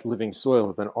you've got living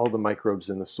soil, then all the microbes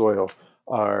in the soil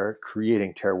are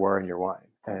creating terroir in your wine.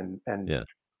 And yeah.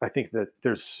 I think that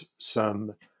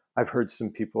I've heard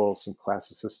some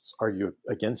classicists argue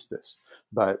against this,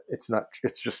 but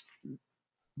it's just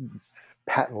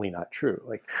patently not true.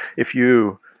 Like if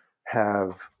you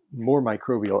have more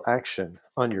microbial action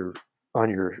on your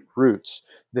roots,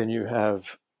 then you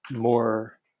have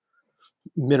more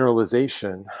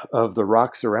mineralization of the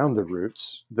rocks around the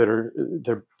roots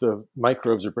the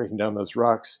microbes are breaking down those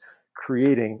rocks,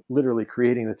 literally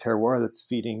creating the terroir that's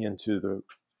feeding into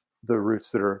the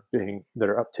roots that are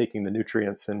uptaking the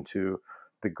nutrients into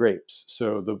the grapes.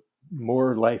 So the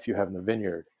more life you have in the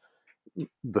vineyard,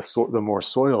 the more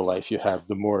soil life you have,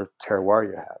 the more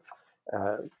terroir you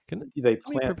have. Can me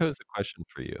propose a question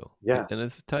for you? Yeah. And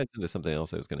this ties into something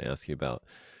else I was going to ask you about.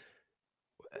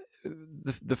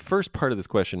 The first part of this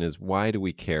question is, why do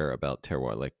we care about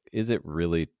terroir? Like,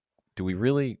 do we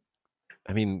really,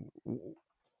 I mean,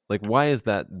 like, why is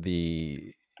that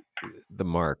the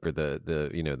mark or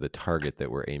the target that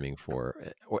we're aiming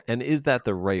for? And is that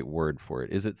the right word for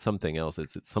it? Is it something else?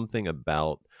 Is it something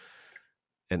about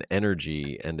an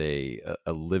energy and a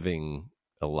living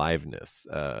aliveness,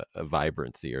 a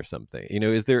vibrancy or something?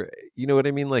 Is there, what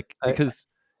I mean? Like, because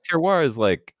terroir is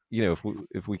like,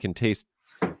 if we can taste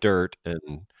dirt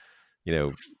and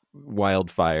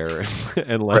wildfire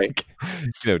and like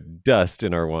right. Dust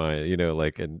in our wine,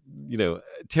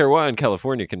 terroir in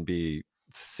California can be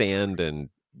sand and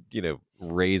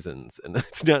raisins, and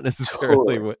it's not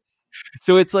necessarily what.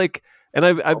 So it's like, and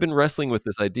I've been wrestling with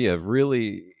this idea of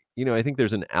really, I think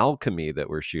there's an alchemy that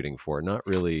we're shooting for, not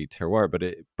really terroir,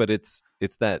 but it's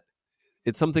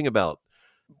something about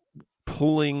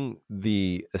pulling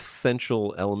the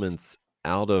essential elements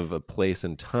out of a place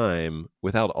and time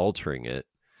without altering it,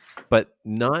 but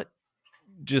not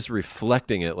just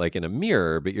reflecting it like in a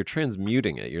mirror, but you're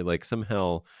transmuting it. You're like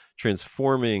somehow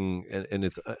transforming, and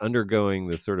it's undergoing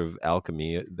this sort of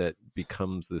alchemy that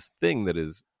becomes this thing that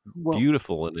is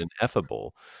beautiful and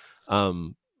ineffable. I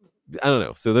don't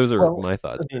know. So those are my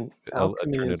thoughts. I mean, I'll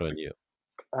turn it on you.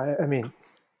 I mean,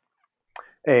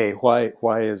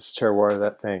 Why is terroir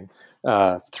that thing?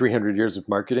 300 years of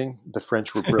marketing. The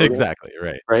French were brilliant, Exactly,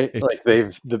 right. right? Like Exactly.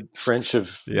 the French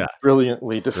have Yeah,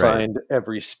 brilliantly right. defined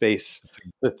every space It's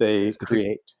that they it's a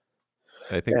create.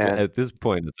 I think And at this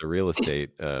point it's a real estate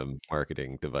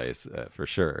marketing device for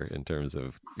sure in terms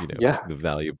of yeah, the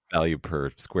value per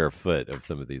square foot of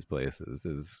some of these places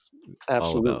is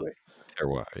all about absolutely.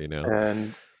 terroir.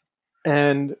 And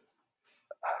and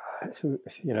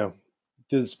you know,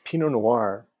 does Pinot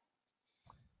Noir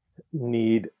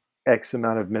need X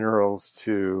amount of minerals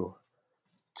to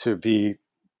be,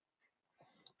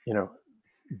 you know,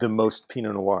 the most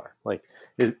Pinot Noir? Like,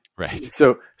 is Right.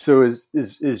 so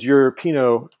is your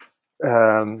Pinot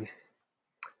um,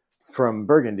 from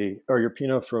Burgundy or your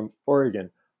Pinot from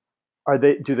Oregon?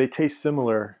 Do they taste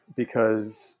similar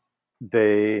because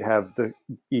they have the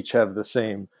each have the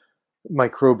same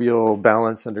microbial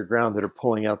balance underground that are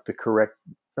pulling out the correct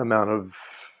amount of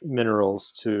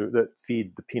minerals to that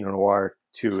feed the Pinot Noir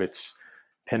to its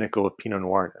pinnacle of Pinot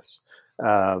Noirness,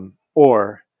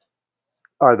 or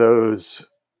are those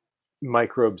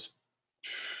microbes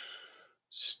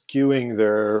skewing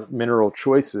their mineral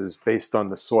choices based on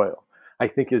the soil? I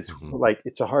think is Hmm. like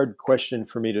it's a hard question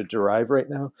for me to derive right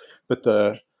now, but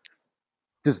the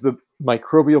does the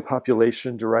microbial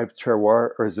population derive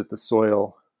terroir, or is it the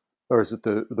soil, or is it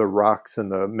the rocks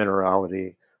and the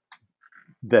minerality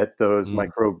that those Mm,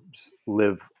 microbes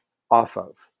live off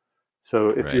of? So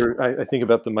if right. I think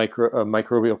about the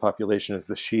microbial population as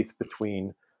the sheath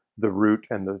between the root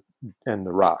and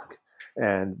the rock,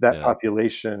 and that Yeah.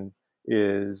 population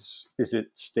is it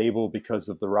stable because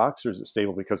of the rocks, or is it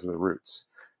stable because of the roots?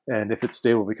 And if it's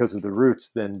stable because of the roots,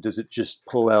 then does it just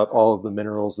pull out all of the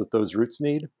minerals that those roots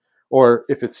need? Or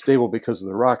if it's stable because of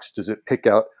the rocks, does it pick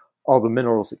out all the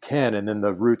minerals it can, and then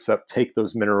the roots uptake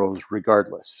those minerals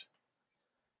regardless?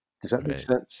 Does that make Right.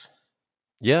 sense?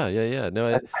 Yeah. Yeah. Yeah. No,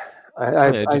 I, it's I,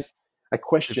 funny. I, I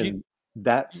If you, question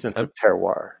that sense I, of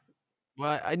terroir.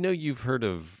 well, I know you've heard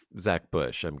of Zach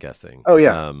Bush, I'm guessing. Oh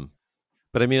yeah,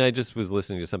 But I mean, I just was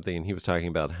listening to something and he was talking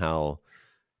about how,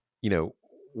 you know,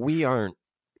 we aren't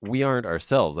we aren't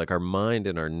ourselves. Like our mind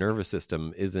and our nervous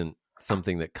system isn't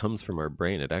something that comes from our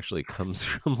brain. It actually comes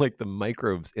from like the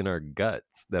microbes in our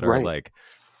guts that are right. like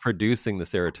producing the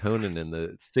serotonin and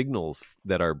the signals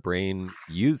that our brain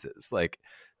uses. Like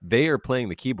they are playing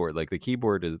the keyboard. Like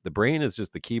the brain is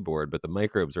just the keyboard, but the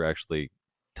microbes are actually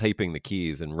typing the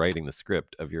keys and writing the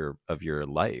script of your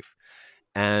life.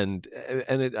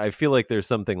 I feel like there's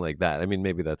something like that. I mean,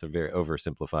 maybe that's a very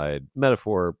oversimplified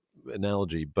metaphor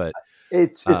analogy, but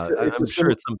It's I'm a sure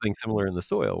sim. it's something similar in the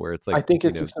soil where it's I like, think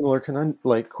it's a similar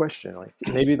like question. Like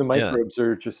maybe the yeah, microbes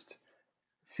are just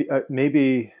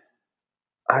maybe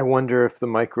I wonder if the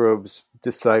microbes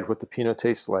decide what the Pinot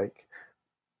tastes like.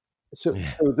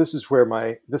 yeah, So this is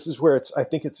where it's I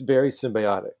think it's very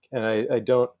symbiotic, and I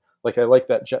don't like I like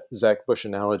that Zach Bush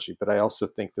analogy, but I also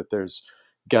think that there's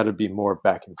got to be more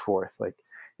back and forth. Like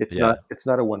yeah, it's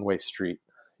not a one way street.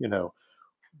 You know,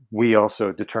 we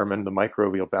also determine the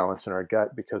microbial balance in our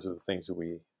gut because of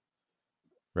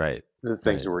right, the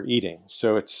things right, that we're eating.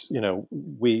 So it's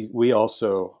we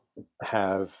also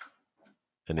have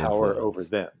an power over influence.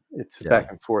 them. It's back Yeah,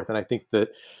 and forth, and I think that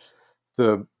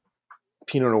the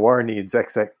Pinot Noir needs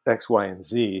X, Y, and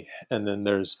Z, and then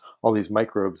there's all these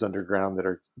microbes underground that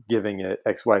are giving it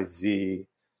X, Y, Z,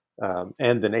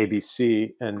 and then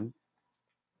ABC, and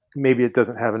maybe it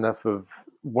doesn't have enough of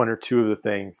one or two of the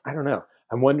things. I don't know.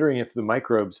 I'm wondering if the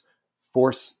microbes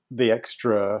force the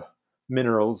extra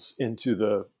minerals into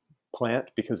the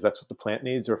plant because that's what the plant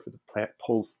needs, or if the plant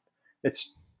pulls.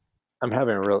 It's. I'm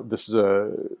having a real. This is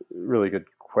a really good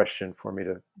question for me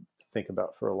to think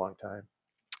about for a long time.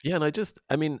 yeah, and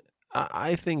I mean,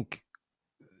 I think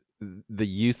the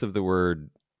use of the word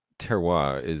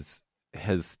terroir is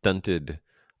has stunted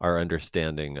our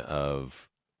understanding of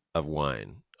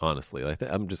wine. Honestly,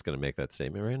 I'm just going to make that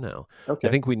statement right now. I Okay.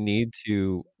 think we need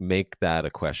to make that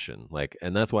a question, like,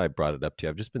 and that's why I brought it up to you.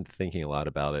 I've just been thinking a lot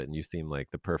about it, and you seem like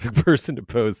the perfect person to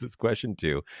pose this question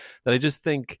to. That I just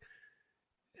think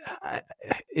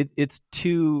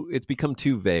it's become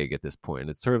too vague at this point.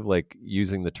 It's sort of like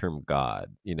using the term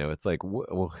God. It's like,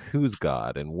 well, who's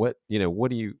God, and what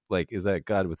do you like? Is that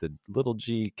God with a little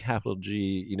G, capital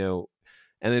G?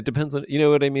 And it depends on,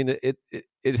 what I mean.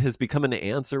 It has become an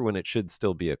answer when it should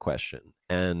still be a question.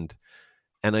 And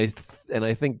I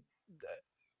think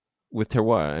with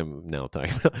terroir, I'm now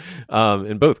talking about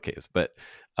in both cases, but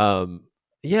um,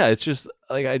 yeah, it's just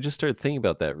like I just started thinking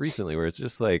about that recently, where it's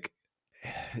just like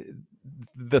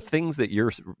the things that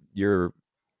you're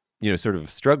sort of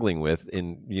struggling with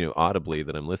in audibly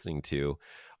that I'm listening to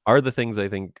are the things I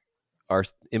think are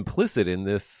implicit in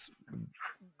this,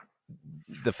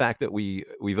 the fact that we've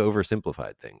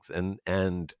oversimplified things,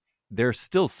 and there's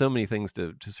still so many things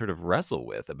to sort of wrestle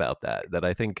with about that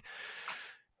I think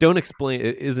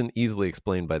it isn't easily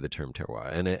explained by the term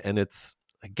terroir. And it's,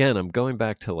 again, I'm going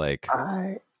back to like,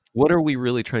 I what are we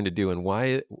really trying to do, and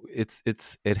why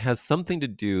it has something to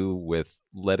do with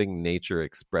letting nature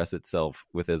express itself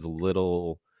with as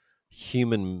little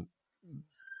human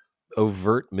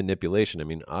overt manipulation. I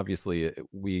mean, obviously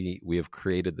we have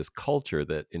created this culture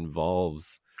that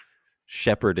involves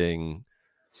shepherding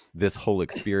this whole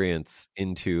experience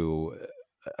into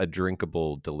a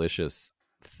drinkable, delicious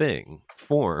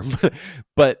form.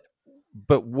 but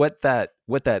what that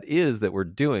is that we're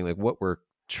doing, like what we're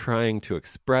trying to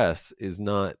express, is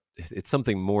not, it's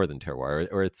something more than terroir,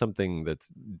 or it's something that's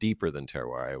deeper than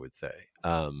terroir, I would say.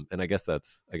 And I guess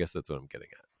that's what I'm getting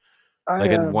at. I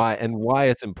Like, and why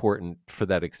it's important for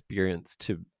that experience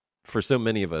to, for so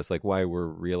many of us, like why we're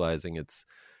realizing it's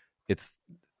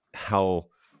how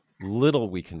little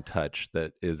we can touch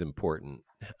that is important,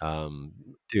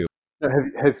 too.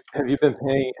 have you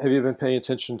been paying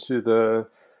attention to the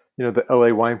the LA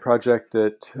wine project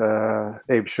that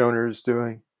Abe Schoner's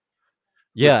doing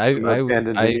with Yeah, some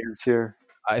abandoned vineyards here?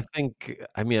 I think,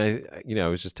 I mean, I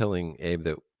was just telling Abe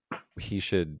that he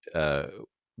should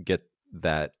get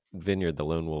that vineyard, the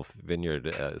Lone Wolf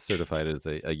Vineyard, certified as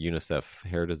a UNICEF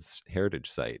heritage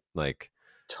site. Like,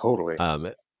 Totally.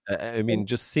 I mean,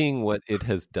 just seeing what it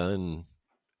has done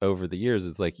over the years,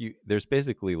 it's like there's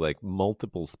basically like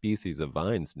multiple species of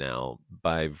vines now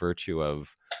by virtue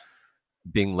of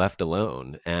being left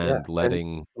alone Yeah, and and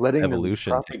letting letting them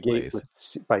evolution take propagate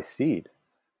place. by seed.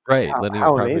 Right, letting it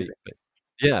How probably, amazing!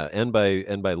 yeah, and by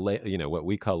what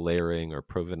we call layering or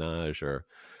provenage, or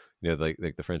like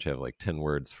the French have like 10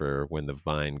 words for when the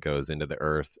vine goes into the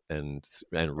earth and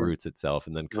And roots itself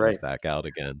and then comes right, back out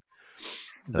again.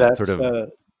 That sort that's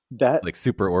of that like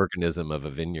superorganism of a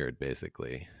vineyard,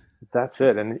 basically. that's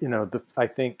it. And I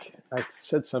think I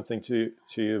said something to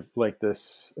you like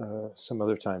this some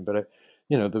other time, but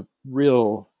the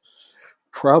real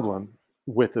problem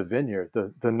with a vineyard,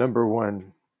 the number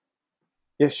one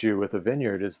issue with a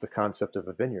vineyard is the concept of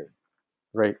a vineyard,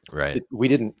 right? Right. We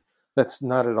didn't. That's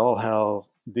not at all how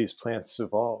these plants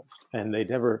evolved, and they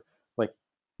never, like,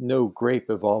 no grape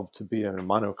evolved to be in a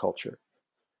monoculture,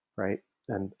 right?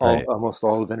 And Right. almost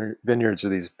all the vineyards are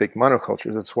these big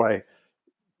monocultures. That's why,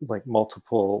 like,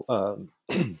 multiple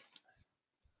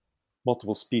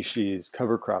species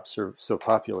cover crops are so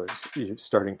popular. You're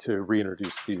starting to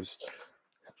reintroduce this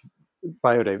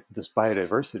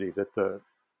biodiversity that the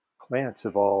plants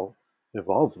have all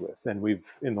evolved with, and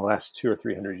we've, in the last 200 or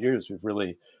 300 years, we've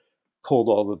really pulled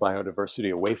all the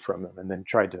biodiversity away from them and then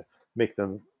tried to make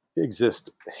them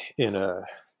exist in a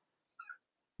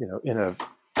in a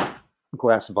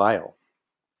glass vial,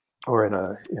 or in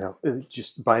a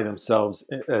just by themselves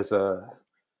as a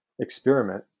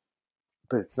experiment.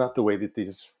 But it's not the way that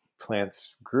these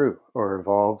plants grew or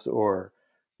evolved. Or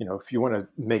if you want to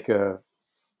make a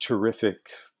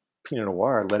terrific Pinot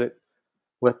Noir,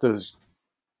 let those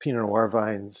Pinot Noir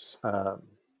vines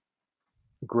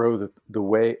grow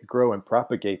and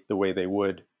propagate the way they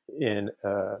would in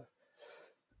a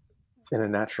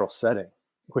natural setting,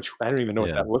 which I don't even know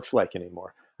what Yeah. that looks like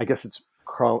anymore. I guess it's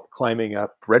climbing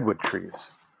up redwood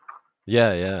trees.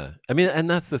 Yeah. Yeah. I mean, and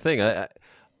that's the thing.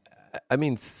 I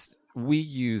mean, we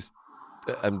use.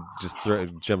 I'm just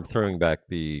throwing back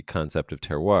the concept of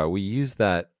terroir. We use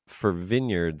that for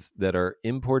vineyards that are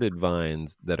imported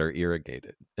vines that are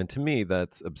irrigated, and to me,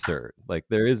 that's absurd. Like,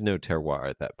 there is no terroir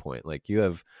at that point. Like,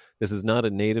 this is not a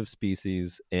native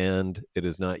species, and it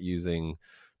is not using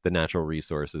the natural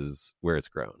resources where it's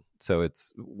grown. So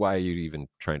it's, why are you even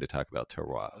trying to talk about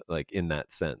terroir, like, in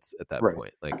that sense at that Right.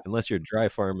 point? Like, unless you're dry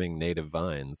farming native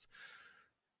vines,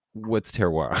 what's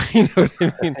terroir? You know what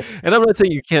I mean? And I'm not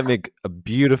saying you can't make a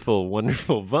beautiful,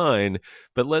 wonderful vine,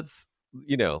 but let's,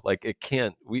 like,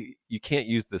 you can't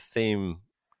use the same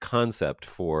concept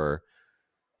for,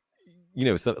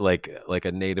 so like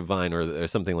a native vine, or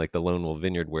something like the Lone Wolf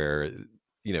Vineyard, where,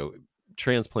 you know,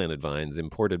 transplanted vines,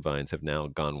 imported vines have now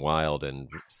gone wild and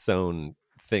sown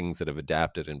things that have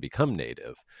adapted and become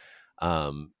native,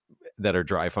 um, that are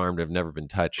dry farmed, have never been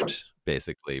touched,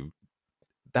 basically.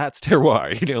 That's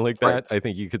terroir, like Right. that. I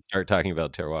think you could start talking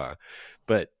about terroir.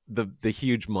 But the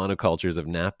huge monocultures of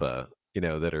Napa,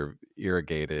 that are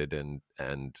irrigated and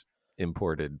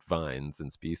imported vines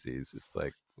and species, it's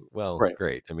like, well, Right.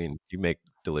 great. I mean, you make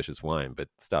delicious wine, but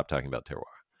stop talking about terroir.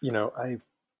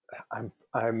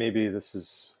 I maybe this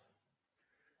is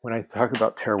when I talk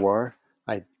about terroir,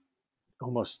 I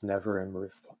almost never am.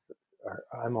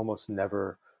 I'm almost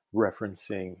never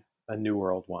referencing a New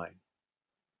World wine.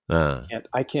 Ah,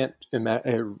 I can't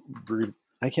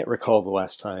I can't recall the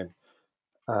last time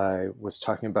I was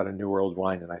talking about a New World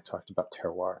wine and I talked about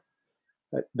terroir.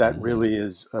 That mm, really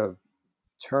is a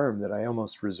term that I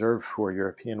almost reserve for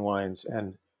European wines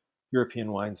and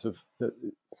European wines of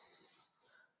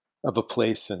a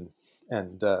place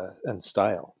and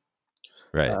style.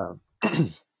 right. Um,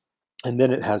 and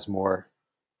then it has more,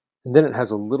 and then it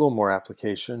has a little more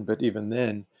application, but even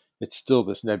then, it's still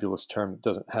this nebulous term that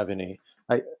doesn't have any.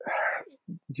 I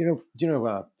do you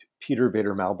know Peter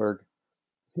Vader Malberg?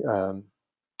 Um,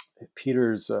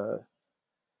 Peter's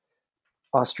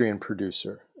Austrian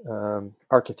producer, Sounds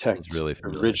architect really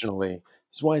familiar. originally.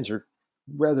 His wines are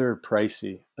rather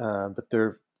pricey, but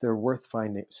they're worth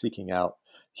seeking out.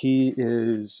 He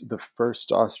is the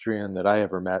first Austrian that I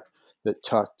ever met that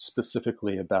talked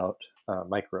specifically about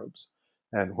microbes.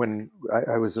 And when Mm,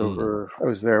 I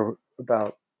was there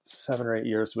about 7 or 8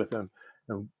 years with him.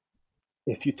 And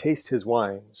if you taste his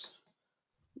wines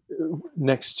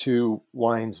next to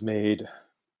wines made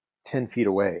 10 feet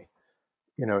away,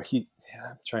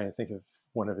 I'm trying to think of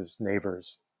one of his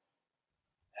neighbors.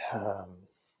 Um,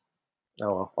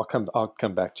 oh, well, I'll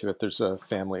come back to it. There's a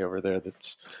family over there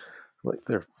that's like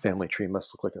their family tree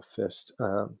must look like a fist.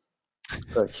 But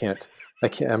I can't.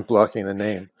 I'm blocking the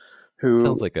name. sounds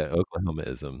Who like a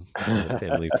Oklahomaism. A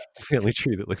family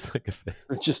tree that looks like a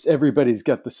fist. just everybody's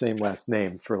got the same last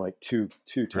name for like two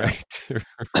towns. Right.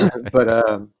 But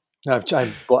Right.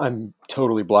 I'm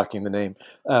totally blocking the name.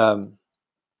 Um,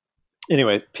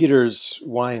 anyway, Peter's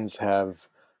wines have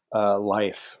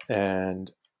life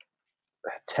and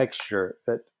texture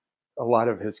that a lot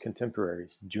of his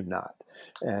contemporaries do not.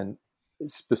 And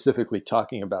specifically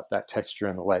talking about that texture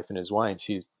and the life in his wines,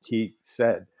 he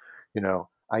said,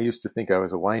 I used to think I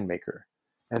was a winemaker,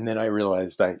 and then I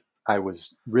realized I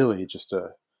was really just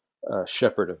a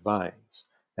shepherd of vines.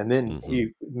 And then Hmm.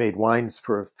 he made wines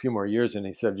for a few more years, and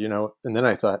he said, and then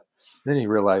I thought, then he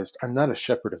realized I'm not a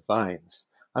shepherd of vines,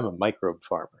 I'm a microbe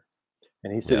farmer.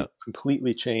 And he said Yeah. he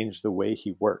completely changed the way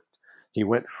he worked. He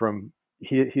went from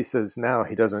he says now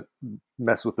he doesn't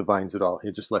mess with the vines at all.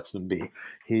 He just lets them be.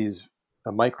 He's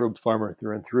a microbe farmer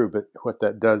through and through, but what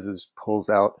that does is pulls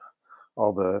out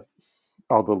all the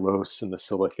all the loess and the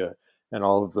silica and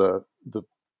all of the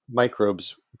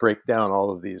microbes break down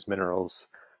all of these minerals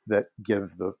that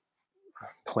give the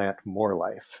plant more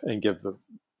life and give the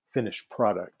finished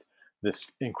product this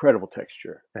incredible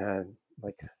texture. And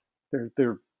like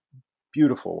they're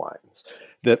beautiful wines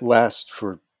that last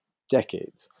for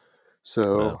decades.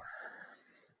 So, Wow.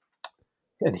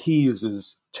 and he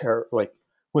uses like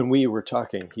when we were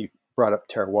talking, he brought up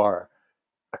terroir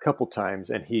a couple times,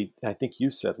 and I think you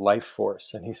said life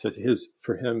force, and he said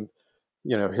for him,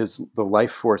 the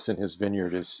life force in his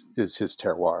vineyard is his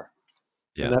terroir,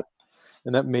 and Yeah.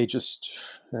 that may just,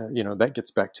 that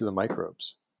gets back to the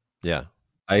microbes. Yeah.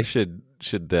 I should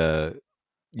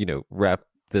wrap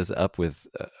this up with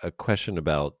a question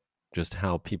about just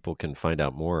how people can find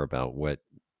out more about what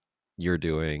you're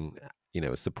doing,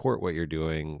 support what you're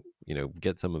doing,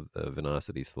 get some of the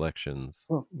Venosity selections.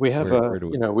 Well, we have Where do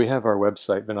we? we have our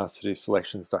website,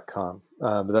 venocityselections.com,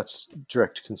 but that's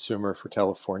direct to consumer for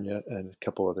California and a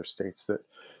couple other states that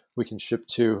we can ship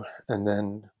to. And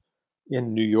then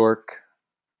in New York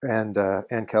and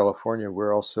California,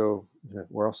 we're also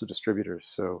distributors.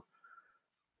 So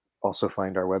also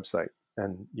find our website,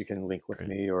 and you can link with Great.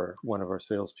 me or one of our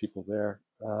salespeople there.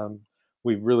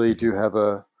 We really Super. do have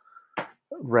a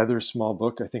rather small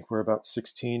book. I think we're about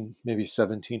 16, maybe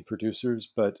 17 producers,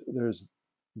 but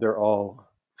they're all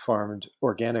farmed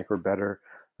organic or better.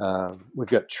 We've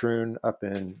got Troon up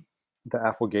in the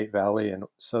Applegate Valley in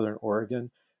Southern Oregon,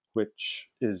 which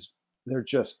is they're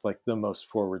just like the most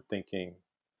forward-thinking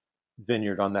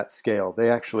vineyard on that scale. They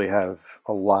actually have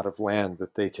a lot of land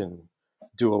that they can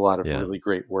do a lot of Yeah. really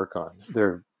great work on.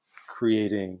 They're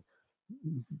creating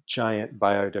giant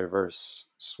biodiverse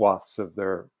swaths of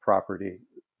their property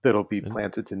that'll be And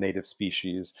planted to native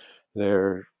species.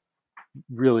 They're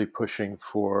really pushing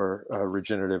for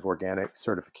regenerative organic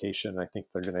certification. I think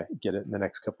they're going to get it in the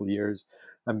next couple of years.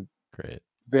 I'm great.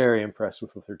 very impressed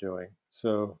with what they're doing.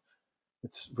 So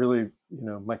it's really,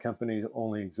 my company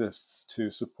only exists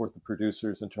to support the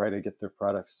producers and try to get their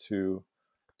products to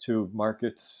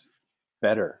markets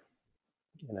better.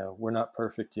 We're not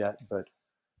perfect yet,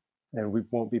 and we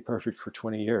won't be perfect for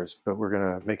 20 years, but we're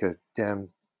going to make a damn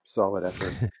solid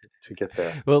effort to get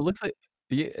there. Well, it looks like.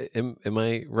 Yeah, am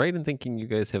I right in thinking you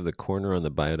guys have the corner on the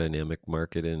biodynamic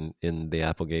market in the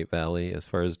Applegate Valley as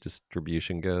far as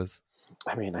distribution goes?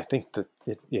 I mean, I think that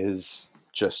it is.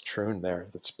 just Troon there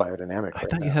that's biodynamic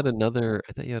right now.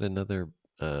 I thought you had another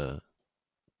uh,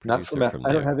 Not from producer from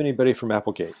I don't there. have anybody from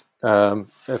Applegate.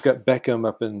 I've got Beckham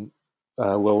up in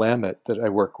Willamette that I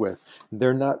work with.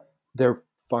 They're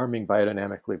farming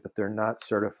biodynamically, but they're not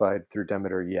certified through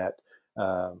Demeter yet.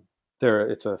 Um,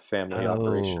 it's a family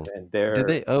operation, Oh, and did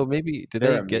they? Oh, maybe did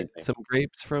they're they get amazing. some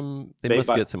grapes from? They They must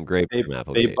buy get some grapes from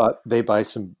Applegate. they buy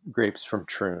some grapes from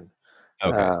Troon.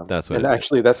 Okay, that's what And it is.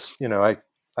 actually, that's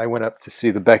I went up to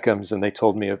see the Beckhams, and they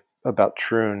told me about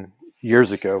Troon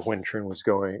years ago when Troon was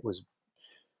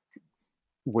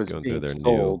Going through being their new,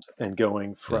 sold and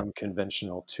going yeah, from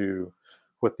conventional to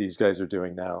what these guys are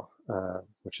doing now,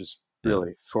 which is yeah,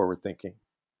 really forward thinking.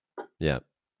 yeah,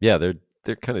 yeah.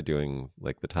 They're kind of doing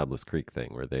like the Tobless Creek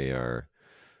thing, where they are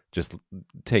just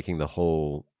taking the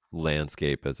whole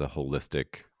landscape as a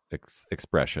holistic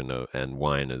expression of, and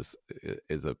wine is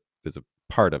a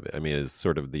part of it. I mean, is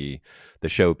sort of the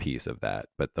showpiece of that,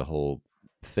 but the whole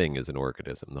thing is an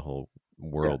organism. The whole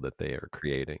Yeah, world that they are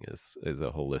creating is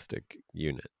a holistic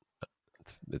unit.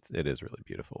 It is really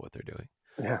beautiful what they're doing.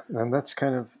 yeah, and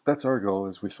that's our goal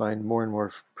is we find more and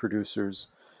more producers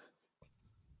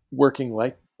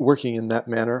working in that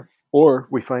manner, or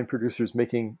we find producers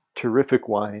making terrific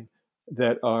wine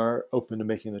that are open to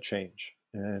making the change.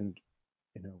 And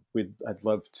I'd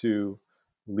love to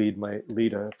lead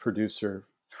a producer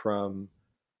from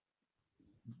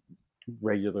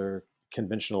regular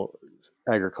conventional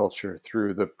agriculture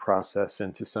through the process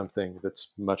into something that's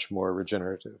much more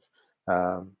regenerative.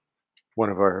 Um,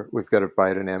 we've got a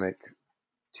biodynamic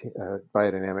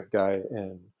guy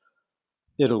in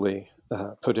Italy,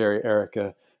 Poderi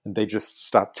Erica, and they just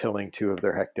stopped tilling 2 of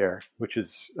their hectare, which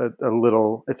is it's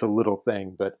a little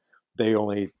thing, but they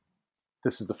only,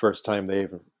 this is the first time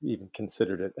they've even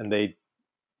considered it. And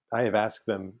I have asked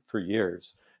them for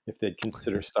years if they'd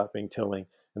consider stopping tilling,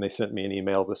 and they sent me an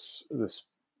email this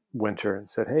winter and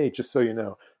said, "Hey, just so you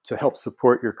know, to help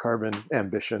support your carbon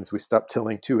ambitions, we stopped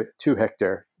tilling 2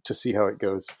 hectare to see how it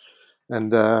goes."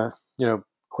 And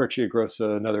Quercia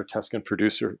Grossa, another Tuscan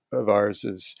producer of ours,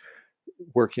 is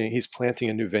working. He's planting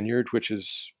a new vineyard, which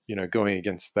is going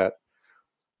against that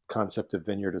concept of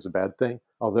vineyard as a bad thing.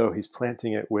 Although he's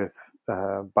planting it with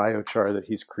biochar that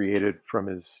he's created from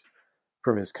his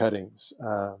cuttings.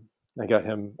 I got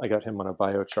him on a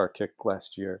biochar kick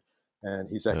last year, and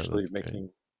he's Oh, actually that's great.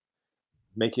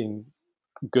 making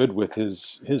good with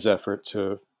his effort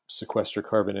to sequester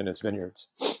carbon in his vineyards.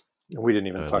 And we didn't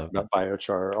even Oh, I talk love it. about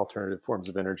biochar, alternative forms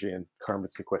of energy, and carbon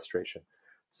sequestration.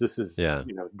 So Yeah,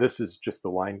 this is just the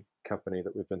wine company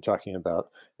that we've been talking about,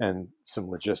 and some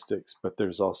logistics. But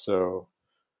there's also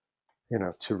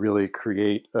to really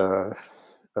create a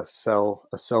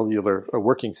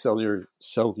working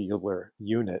cellular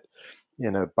unit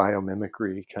in a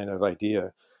biomimicry kind of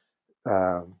idea.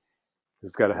 Um,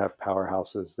 we've got to have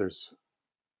powerhouses. There's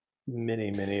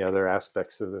many other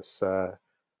aspects of this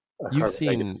you've carbon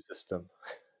negative seen. system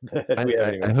that we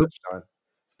haven't I even hope touched on.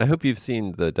 you've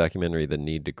seen the documentary "The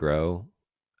Need to Grow."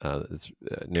 It's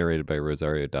narrated by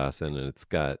Rosario Dawson, and it's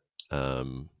got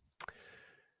um,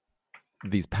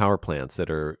 these power plants that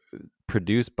are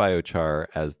produce biochar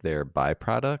as their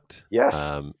byproduct.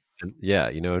 Yes, And yeah,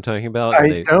 you know what I'm talking about, and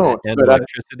I they don't, and but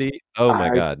electricity. Oh my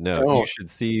I God, no! You don't. should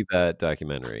see that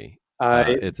documentary.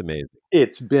 I It's amazing.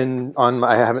 It's been on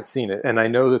I haven't seen it, and I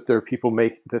know that there are people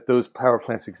make that those power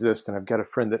plants exist, and I've got a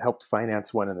friend that helped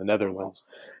finance one in the Netherlands,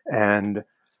 and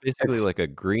It's basically it's like a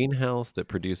greenhouse that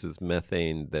produces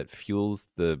methane that fuels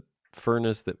the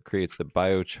furnace that creates the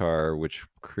biochar,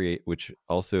 which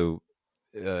also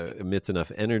emits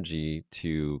enough energy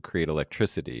to create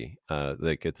electricity.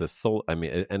 Like it's a soul. I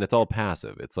mean, and it's all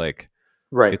passive. It's like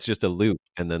right. it's just a loop,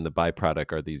 and then the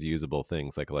byproduct are these usable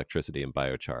things like electricity and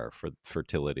biochar for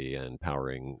fertility and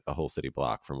powering a whole city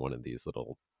block from one of these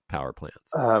little power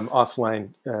plants.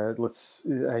 Offline, let's.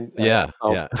 Yeah,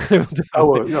 I'll. yeah, Oh totally.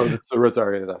 well, no, that's the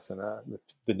Rosario lesson.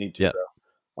 The need to Yep, grow.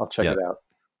 I'll check it yep. out.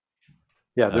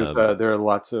 Yeah, Um, there are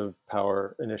lots of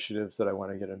power initiatives that I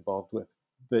want to get involved with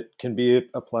that can be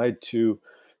applied to,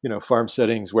 farm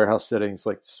settings, warehouse settings,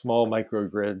 like small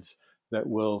microgrids that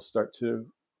will start to,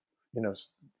 you know,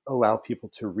 allow people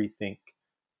to rethink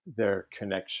their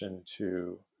connection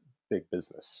to big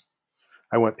business.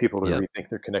 I want people to yeah. rethink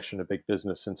their connection to big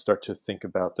business and start to think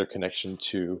about their connection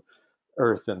to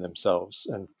Earth and themselves.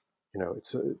 And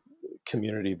it's a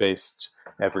community-based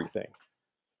everything.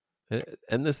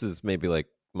 And this is maybe like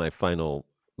my final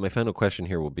question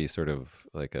here will be sort of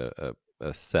like a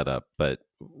setup, but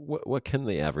what can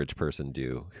the average person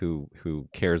do who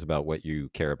cares about what you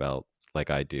care about like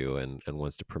I do and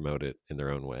wants to promote it in their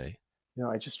own way?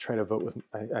 I just try to vote with.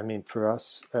 I mean, for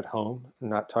us at home,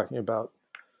 not talking about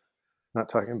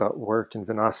work and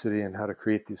Venocity and how to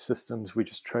create these systems. We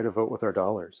just try to vote with our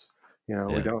dollars. We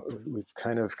Yeah. don't. We've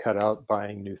kind of cut out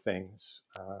buying new things.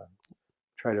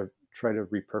 Try to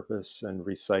repurpose and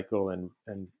recycle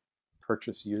and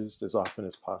purchase used as often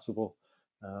as possible.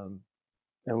 Um,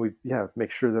 and we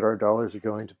make sure that our dollars are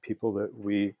going to people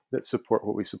that support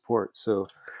what we support. So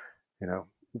you know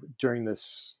during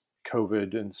this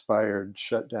COVID inspired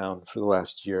shutdown for the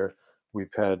last year,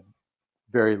 we've had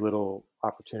very little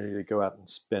opportunity to go out and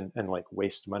spend and like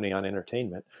waste money on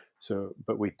entertainment. So,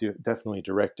 but we do definitely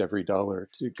direct every dollar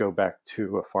to go back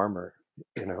to a farmer.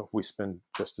 We spend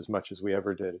just as much as we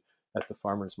ever did at the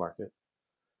farmer's market.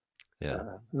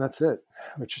 Yeah. And that's it.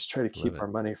 We just try to Love keep it. our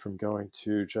money from going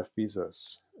to Jeff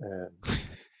Bezos,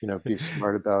 and be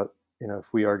smart about,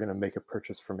 if we are going to make a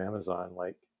purchase from Amazon,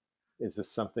 like, is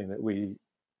this something that we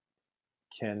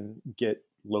can get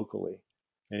locally?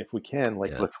 And if we can,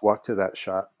 like, Yeah. let's walk to that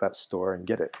store and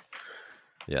get it.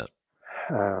 Yeah.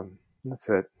 That's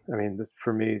it. I mean,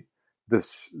 for me,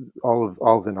 this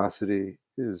all Venocity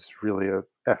is really a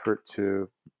effort to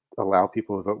allow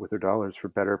people to vote with their dollars for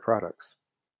better products.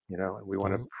 And we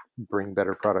want to Well, bring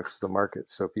better products to the market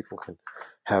so people can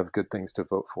have good things to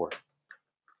vote for.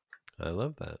 I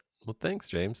love that. Well, thanks,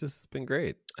 James. This has been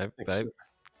great. Thanks for, I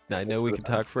thanks know we for the could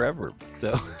time. talk forever,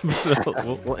 so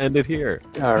we'll end it here.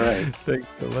 All right. Thanks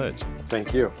so much.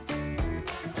 Thank you.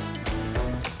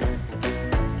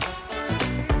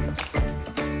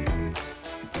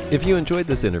 If you enjoyed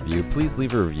this interview, please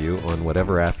leave a review on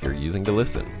whatever app you're using to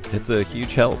listen. It's a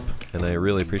huge help, and I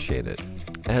really appreciate it.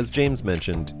 As James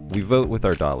mentioned, we vote with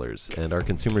our dollars, and our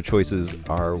consumer choices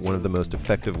are one of the most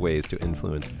effective ways to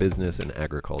influence business and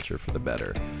agriculture for the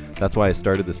better. That's why I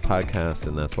started this podcast,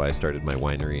 and that's why I started my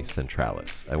winery,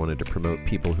 Centralis. I wanted to promote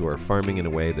people who are farming in a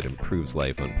way that improves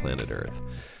life on planet Earth,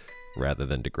 rather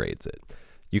than degrades it.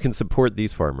 You can support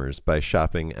these farmers by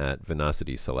shopping at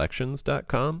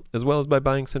VenocitySelections.com, as well as by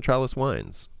buying Centralis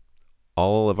wines.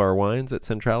 All of our wines at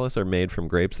Centralis are made from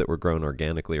grapes that were grown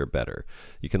organically or better.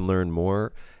 You can learn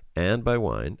more and buy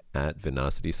wine at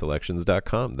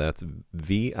VenocitySelections.com. That's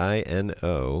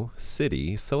VINO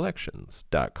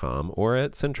cityselections.com, or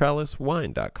at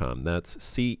CentralisWine.com. That's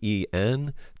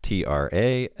CENTRALAS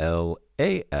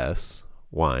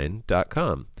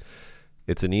wine.com.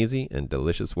 It's an easy and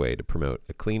delicious way to promote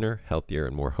a cleaner, healthier,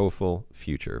 and more hopeful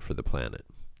future for the planet.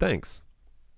 Thanks.